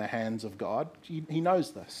river in the hands of God. He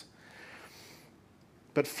knows this.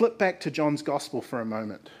 But flip back to John's gospel for a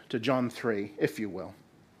moment, to John 3, if you will.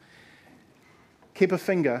 Keep a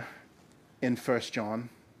finger in 1 John,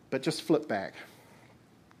 but just flip back.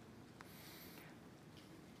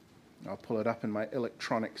 I'll pull it up in my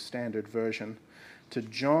electronic standard version. To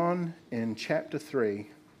John in chapter 3,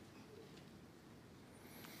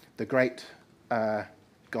 the great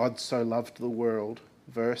God so loved the world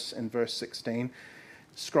verse in verse 16.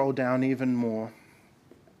 Scroll down even more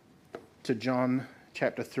to John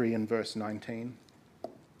chapter 3 and verse 19.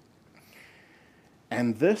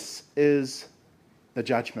 And this is the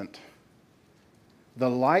judgment. The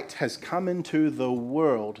light has come into the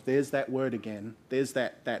world. There's that word again. There's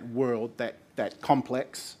that world, that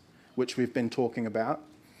complex, which we've been talking about.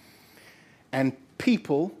 And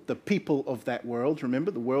people, the people of that world, remember,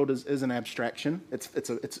 the world is an abstraction. It's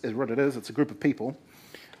what it is. It's a group of people,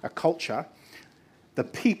 a culture. The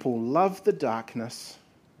people love the darkness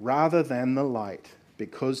rather than the light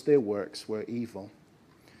because their works were evil.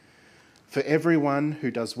 For everyone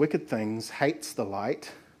who does wicked things hates the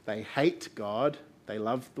light. They hate God. They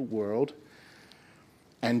love the world,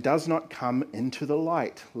 and does not come into the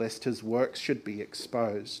light, lest his works should be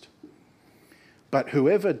exposed. But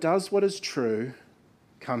whoever does what is true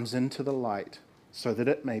comes into the light, so that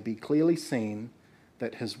it may be clearly seen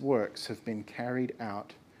that his works have been carried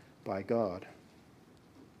out by God.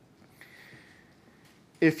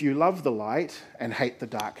 If you love the light and hate the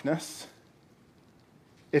darkness,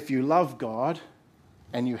 if you love God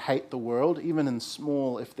and you hate the world, even in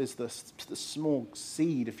small, if there's this small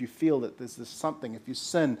seed, if you feel that there's this something, if you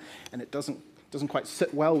sin and it doesn't quite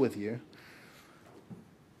sit well with you,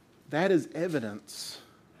 that is evidence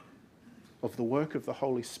of the work of the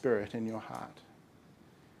Holy Spirit in your heart.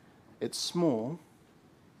 It's small.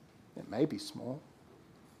 It may be small.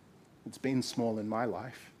 It's been small in my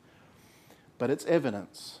life. But it's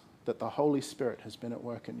evidence that the Holy Spirit has been at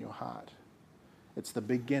work in your heart. It's the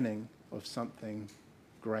beginning of something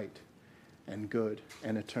great and good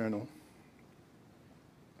and eternal.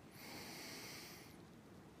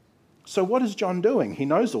 So what is John doing? He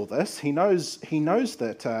knows all this. He knows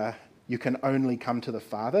that you can only come to the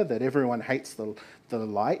Father, that everyone hates the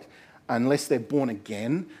light. Unless they're born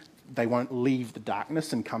again, they won't leave the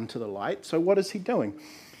darkness and come to the light. So what is he doing?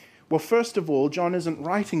 Well, first of all, John isn't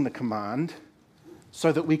writing the command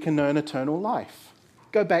so that we can earn eternal life.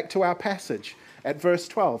 Go back to our passage at verse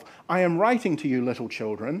 12. I am writing to you, little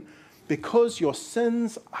children, because your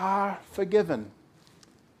sins are forgiven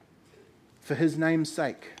for his name's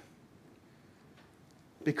sake.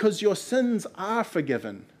 Because your sins are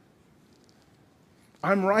forgiven.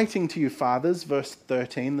 I'm writing to you, fathers, verse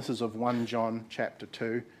 13. This is of 1 John chapter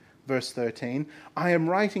 2, verse 13. I am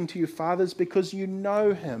writing to you, fathers, because you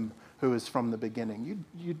know him who is from the beginning.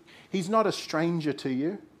 He's not a stranger to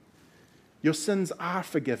you. Your sins are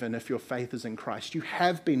forgiven if your faith is in Christ. You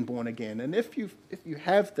have been born again. And if you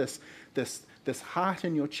have this heart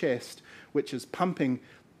in your chest which is pumping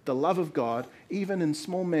the love of God, even in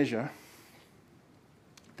small measure,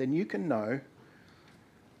 then you can know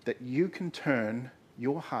that you can turn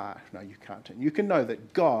your heart. No, you can't turn. You can know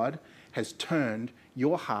that God has turned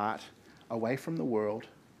your heart away from the world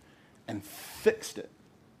and fixed it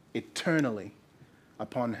eternally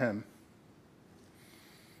upon him.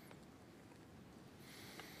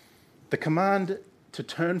 The command to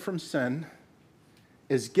turn from sin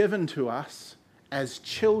is given to us as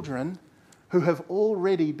children who have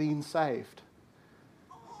already been saved.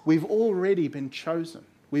 We've already been chosen.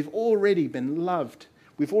 We've already been loved.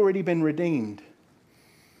 We've already been redeemed.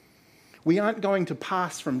 We aren't going to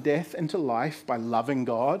pass from death into life by loving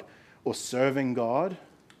God or serving God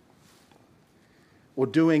or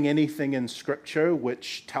doing anything in Scripture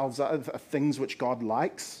which tells us things which God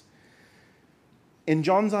likes. In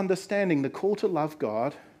John's understanding, the call to love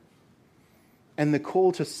God and the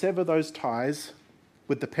call to sever those ties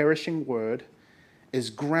with the perishing word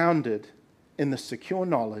is grounded in the secure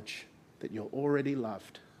knowledge that you're already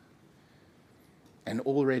loved and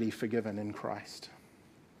already forgiven in Christ.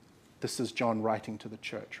 This is John writing to the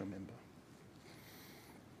church, remember.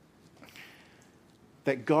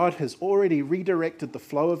 That God has already redirected the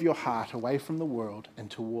flow of your heart away from the world and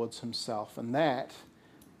towards himself. And that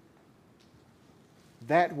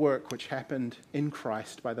work which happened in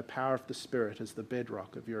Christ by the power of the Spirit is the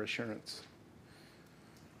bedrock of your assurance.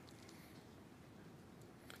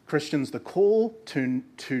 Christians, the call to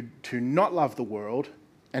not love the world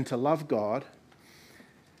and to love God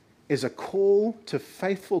is a call to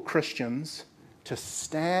faithful Christians to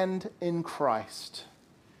stand in Christ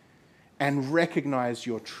and recognize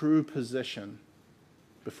your true position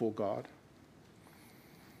before God.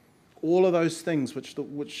 All of those things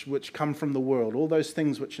which come from the world, all those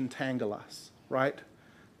things which entangle us, right?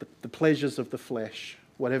 The pleasures of the flesh,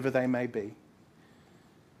 whatever they may be.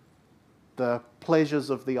 The pleasures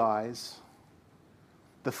of the eyes.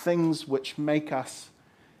 The things which make us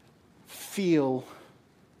feel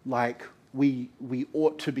like we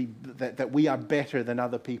ought to be, that we are better than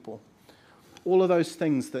other people. All of those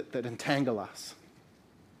things that entangle us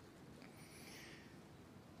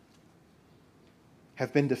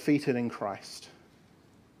have been defeated in Christ.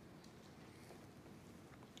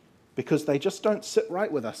 Because they just don't sit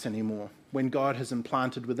right with us anymore when God has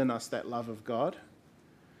implanted within us that love of God.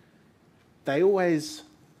 They always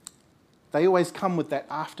come with that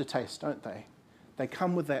aftertaste, don't they? They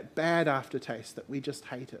come with that bad aftertaste that we just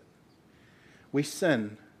hate it. We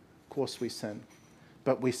sin, of course we sin,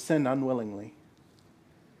 but we sin unwillingly.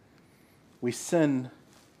 We sin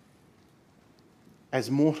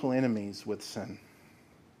as mortal enemies with sin.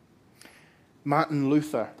 Martin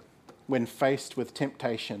Luther, when faced with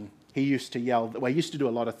temptation, he used to yell, well, he used to do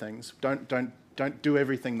a lot of things. Don't do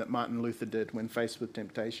everything that Martin Luther did when faced with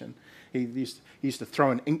temptation. He used to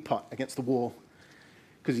throw an ink pot against the wall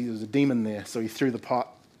because there was a demon there, so he threw the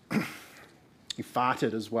pot. He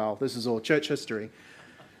farted as well. This is all church history.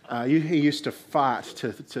 He used to fart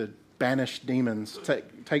to banish demons.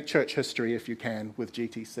 Take church history if you can with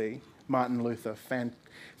GTC. Martin Luther,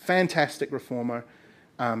 fantastic reformer,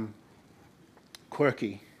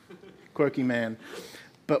 quirky man.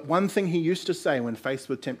 But one thing he used to say when faced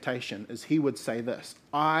with temptation is he would say this: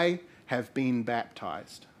 I have been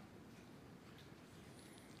baptized.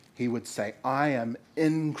 He would say, I am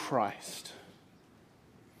in Christ.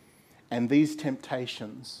 And these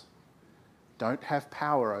temptations don't have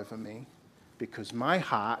power over me because my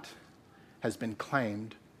heart has been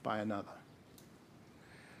claimed by another.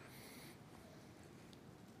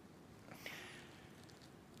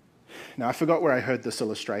 Now, I forgot where I heard this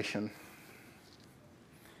illustration.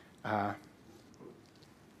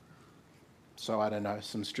 So I don't know,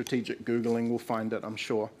 some strategic Googling will find it, I'm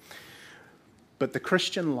sure. But the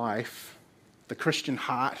Christian life, the Christian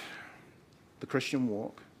heart, the Christian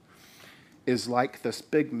walk is like this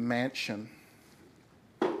big mansion,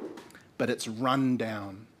 but it's run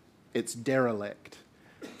down, it's derelict.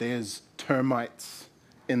 There's termites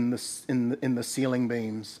in the ceiling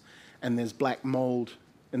beams, and there's black mold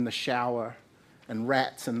in the shower, and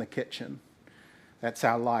rats in the kitchen. That's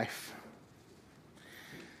our life.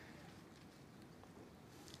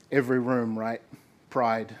 Every room, right?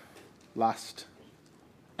 Pride, lust,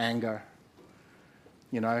 anger.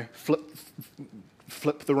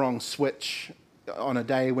 Flip the wrong switch on a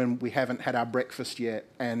day when we haven't had our breakfast yet,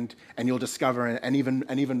 and you'll discover an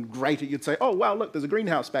even greater. You'd say, "Oh wow, look, there's a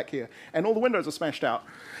greenhouse back here, and all the windows are smashed out."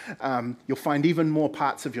 You'll find even more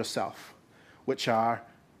parts of yourself, which are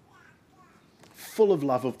full of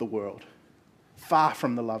love of the world, far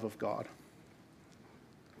from the love of God.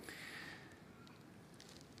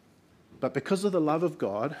 But because of the love of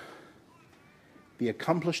God, the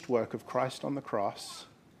accomplished work of Christ on the cross,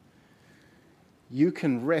 you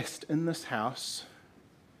can rest in this house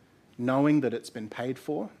knowing that it's been paid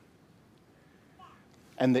for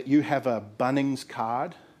and that you have a Bunnings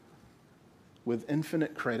card with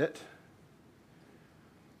infinite credit,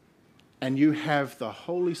 and you have the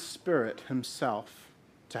Holy Spirit himself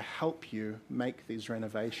to help you make these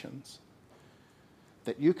renovations.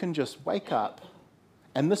 That you can just wake up,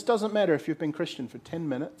 and this doesn't matter if you've been Christian for 10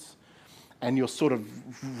 minutes and you're sort of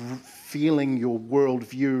feeling your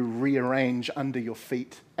worldview rearrange under your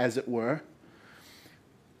feet, as it were,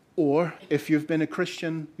 or if you've been a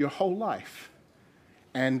Christian your whole life,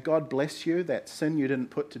 and God bless you, that sin you didn't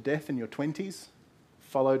put to death in your 20s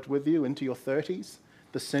followed with you into your 30s.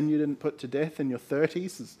 The sin you didn't put to death in your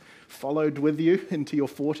 30s has followed with you into your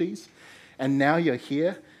 40s. And now you're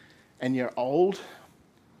here and you're old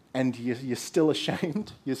and you're still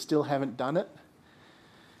ashamed. You still haven't done it.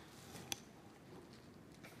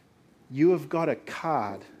 You have got a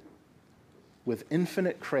card with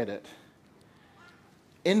infinite credit,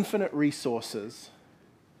 infinite resources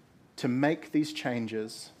to make these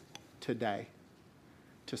changes today,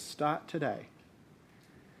 to start today,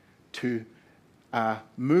 to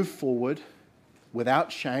move forward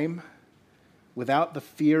without shame, without the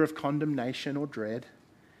fear of condemnation or dread,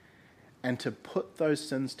 and to put those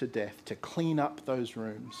sins to death, to clean up those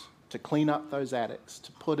rooms, to clean up those attics,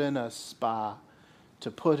 to put in a spa,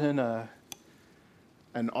 to put in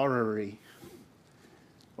an orrery,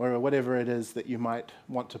 or whatever it is that you might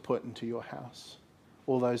want to put into your house.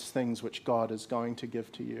 All those things which God is going to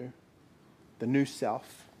give to you. The new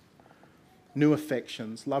self, new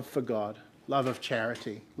affections, love for God, love of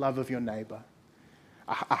charity, love of your neighbor,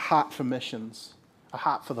 a heart for missions, a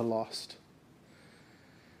heart for the lost.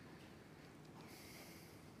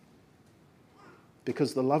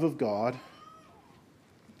 Because the love of God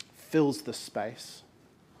fills this space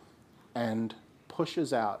and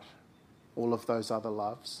pushes out all of those other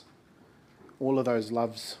loves, all of those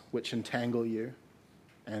loves which entangle you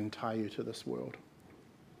and tie you to this world.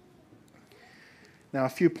 Now, a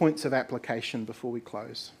few points of application before we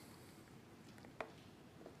close.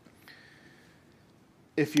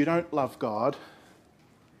 If you don't love God,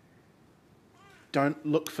 don't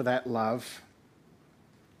look for that love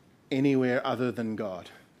anywhere other than God.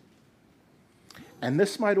 And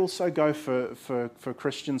this might also go for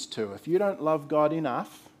Christians too. If you don't love God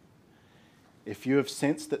enough, if you have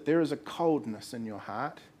sensed that there is a coldness in your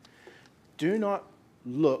heart, do not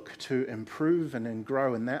look to improve and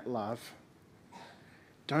grow in that love.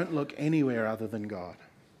 Don't look anywhere other than God.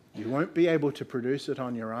 You won't be able to produce it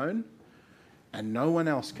on your own, and no one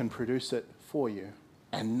else can produce it for you.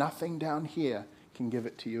 And nothing down here can give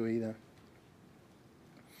it to you either.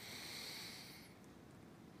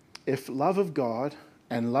 If love of God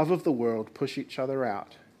and love of the world push each other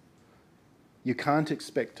out, you can't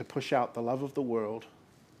expect to push out the love of the world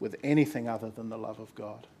with anything other than the love of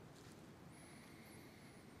God.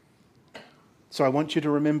 So I want you to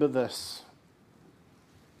remember this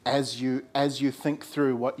as you think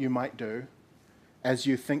through what you might do, as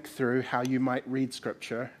you think through how you might read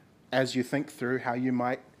Scripture, as you think through how you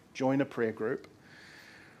might join a prayer group.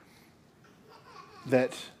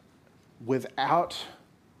 that without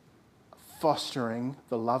fostering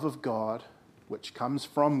the love of God, which comes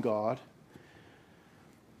from God,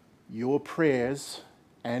 your prayers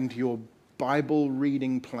and your Bible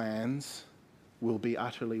reading plans will be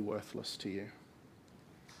utterly worthless to you.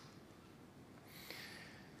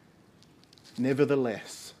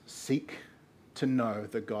 Nevertheless, seek to know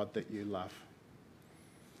the God that you love.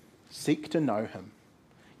 Seek to know him.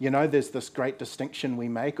 You know, there's this great distinction we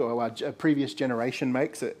make, or a previous generation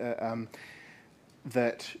makes,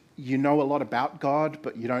 that you know a lot about God,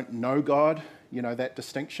 but you don't know God. You know that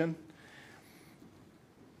distinction?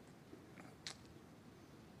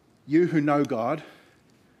 You who know God,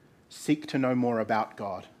 seek to know more about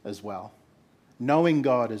God as well. Knowing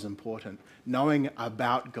God is important. Knowing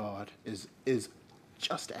about God is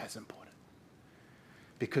just as important.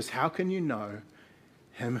 Because how can you know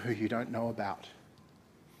him who you don't know about?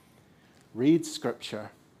 Read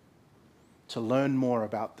Scripture to learn more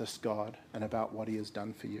about this God and about what he has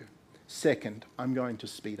done for you. Second, I'm going to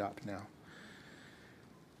speed up now.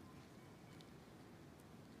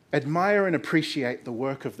 Admire and appreciate the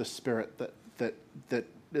work of the Spirit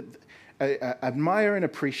admire and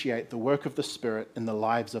appreciate the work of the Spirit in the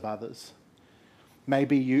lives of others.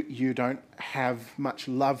 Maybe you don't have much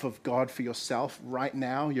love of God for yourself right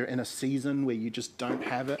now. You're in a season where you just don't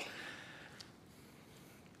have it.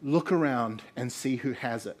 Look around and see who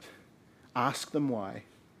has it. Ask them why.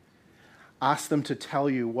 Ask them to tell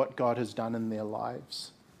you what God has done in their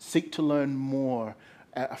lives. Seek to learn more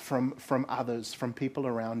from others, from people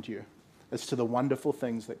around you, as to the wonderful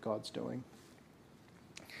things that God's doing.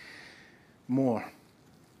 More.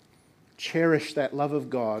 Cherish that love of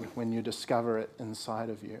God when you discover it inside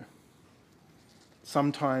of you.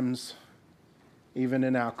 Sometimes, even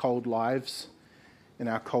in our cold lives, in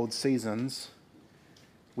our cold seasons,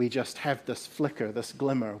 we just have this flicker, this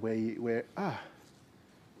glimmer where you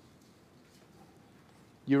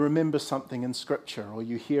remember something in Scripture, or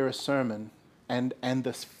you hear a sermon, and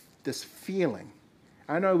this feeling.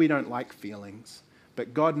 I know we don't like feelings,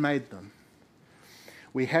 but God made them.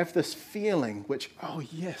 We have this feeling which, oh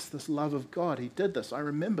yes, this love of God, he did this. I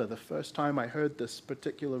remember the first time I heard this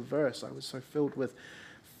particular verse, I was so filled with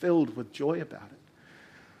joy about it.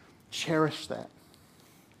 Cherish that.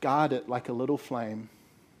 Guard it like a little flame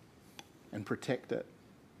and protect it.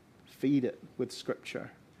 Feed it with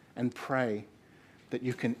Scripture and pray that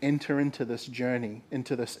you can enter into this journey,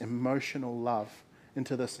 into this emotional love,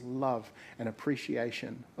 into this love and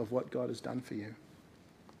appreciation of what God has done for you.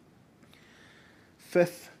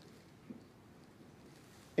 Fifth,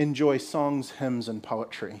 enjoy songs, hymns, and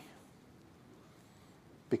poetry,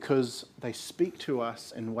 because they speak to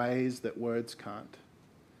us in ways that words can't.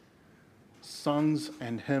 Songs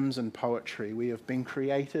and hymns and poetry, we have been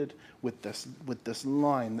created with this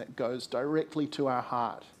line that goes directly to our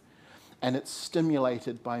heart, and it's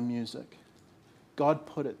stimulated by music. God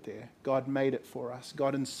put it there. God made it for us.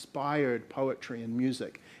 God inspired poetry and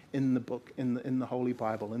music in the book, in the Holy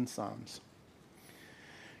Bible, in Psalms,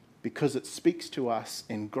 because it speaks to us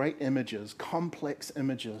in great images, complex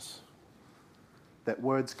images that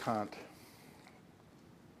words can't.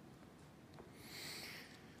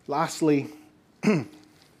 Lastly,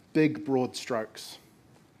 big, broad strokes.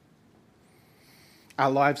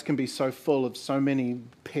 Our lives can be so full of so many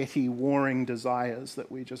petty, warring desires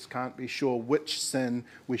that we just can't be sure which sin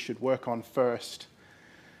we should work on first.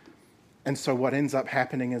 And so what ends up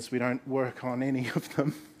happening is we don't work on any of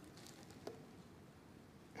them.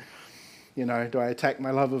 You know, do I attack my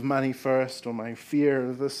love of money first, or my fear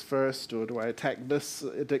of this first, or do I attack this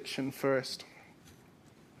addiction first?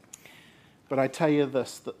 But I tell you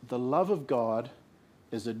this, that the love of God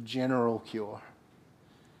is a general cure.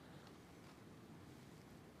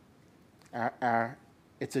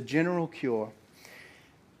 It's a general cure,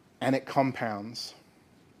 and it compounds.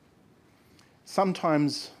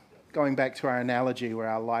 Sometimes, going back to our analogy where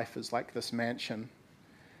our life is like this mansion,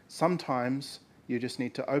 sometimes you just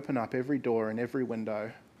need to open up every door and every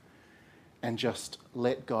window and just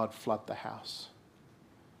let God flood the house.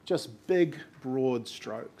 Just big, broad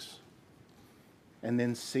strokes. And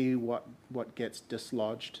then see what gets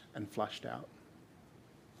dislodged and flushed out.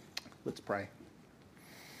 Let's pray.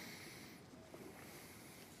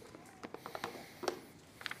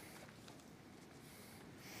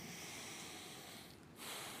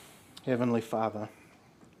 Heavenly Father,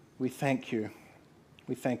 we thank you.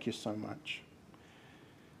 We thank you so much.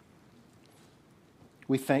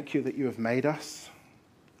 We thank you that you have made us,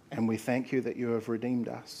 and we thank you that you have redeemed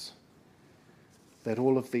us. That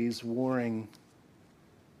all of these warring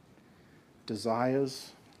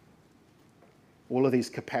desires, all of these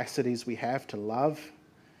capacities we have to love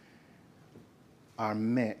are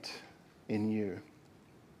met in you.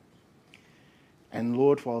 And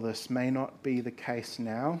Lord, while this may not be the case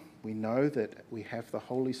now, we know that we have the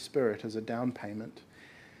Holy Spirit as a down payment,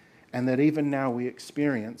 and that even now we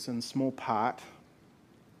experience in small part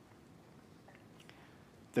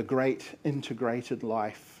the great integrated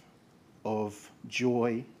life of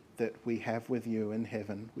joy that we have with you in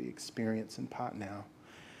heaven, we experience in part now.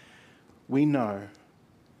 We know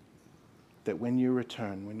that when you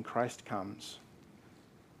return, when Christ comes,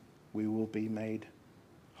 we will be made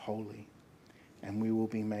holy and we will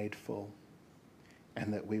be made full,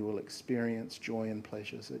 and that we will experience joy and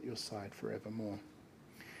pleasures at your side forevermore.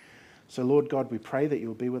 So Lord God, we pray that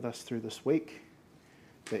you'll be with us through this week,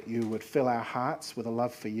 that you would fill our hearts with a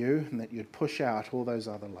love for you, and that you'd push out all those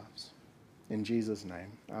other loves. In Jesus'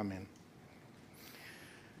 name, amen.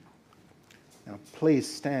 Now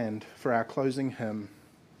please stand for our closing hymn,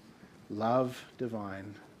 Love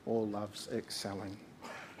Divine, All Loves Excelling.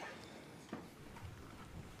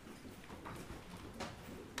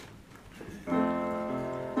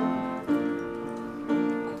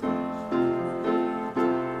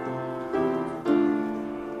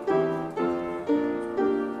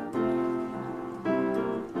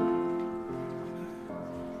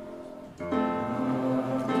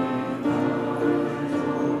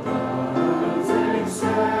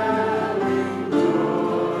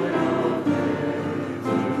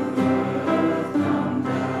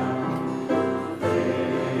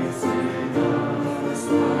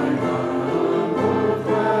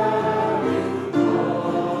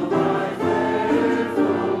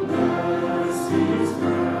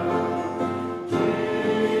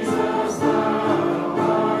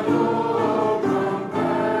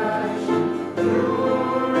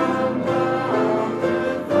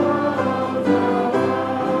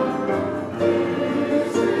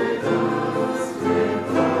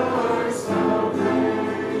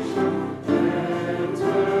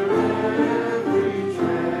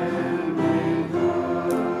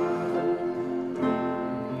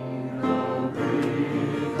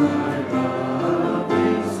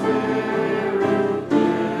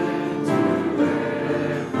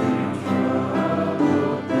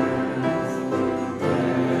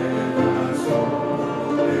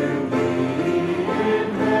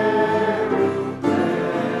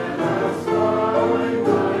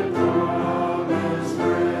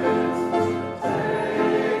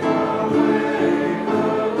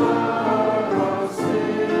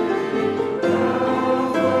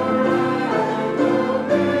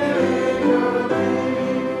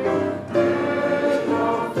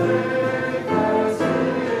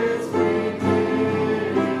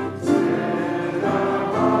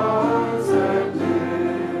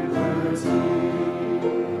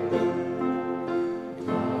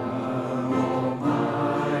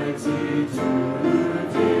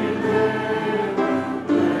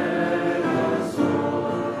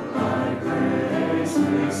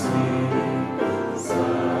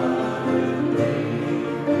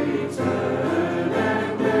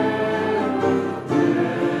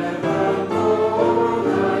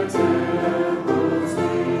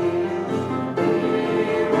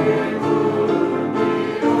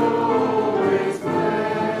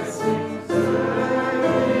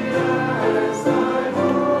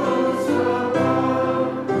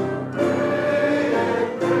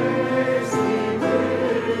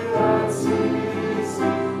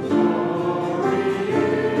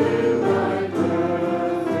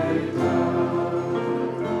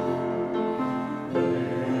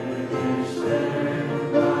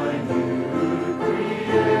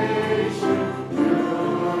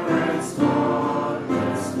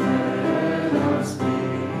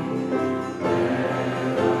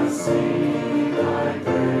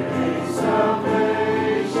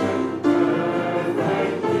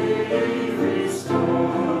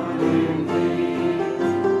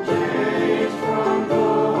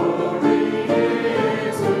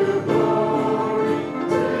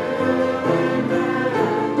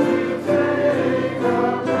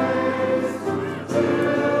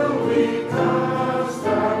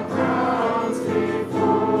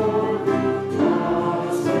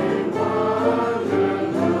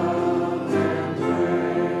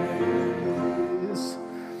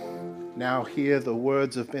 Now hear the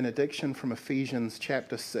words of benediction from Ephesians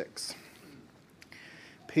chapter 6.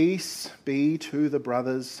 Peace be to the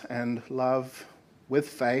brothers and love with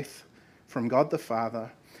faith from God the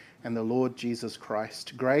Father and the Lord Jesus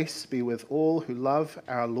Christ. Grace be with all who love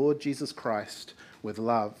our Lord Jesus Christ with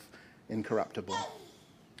love incorruptible.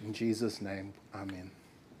 In Jesus' name, amen.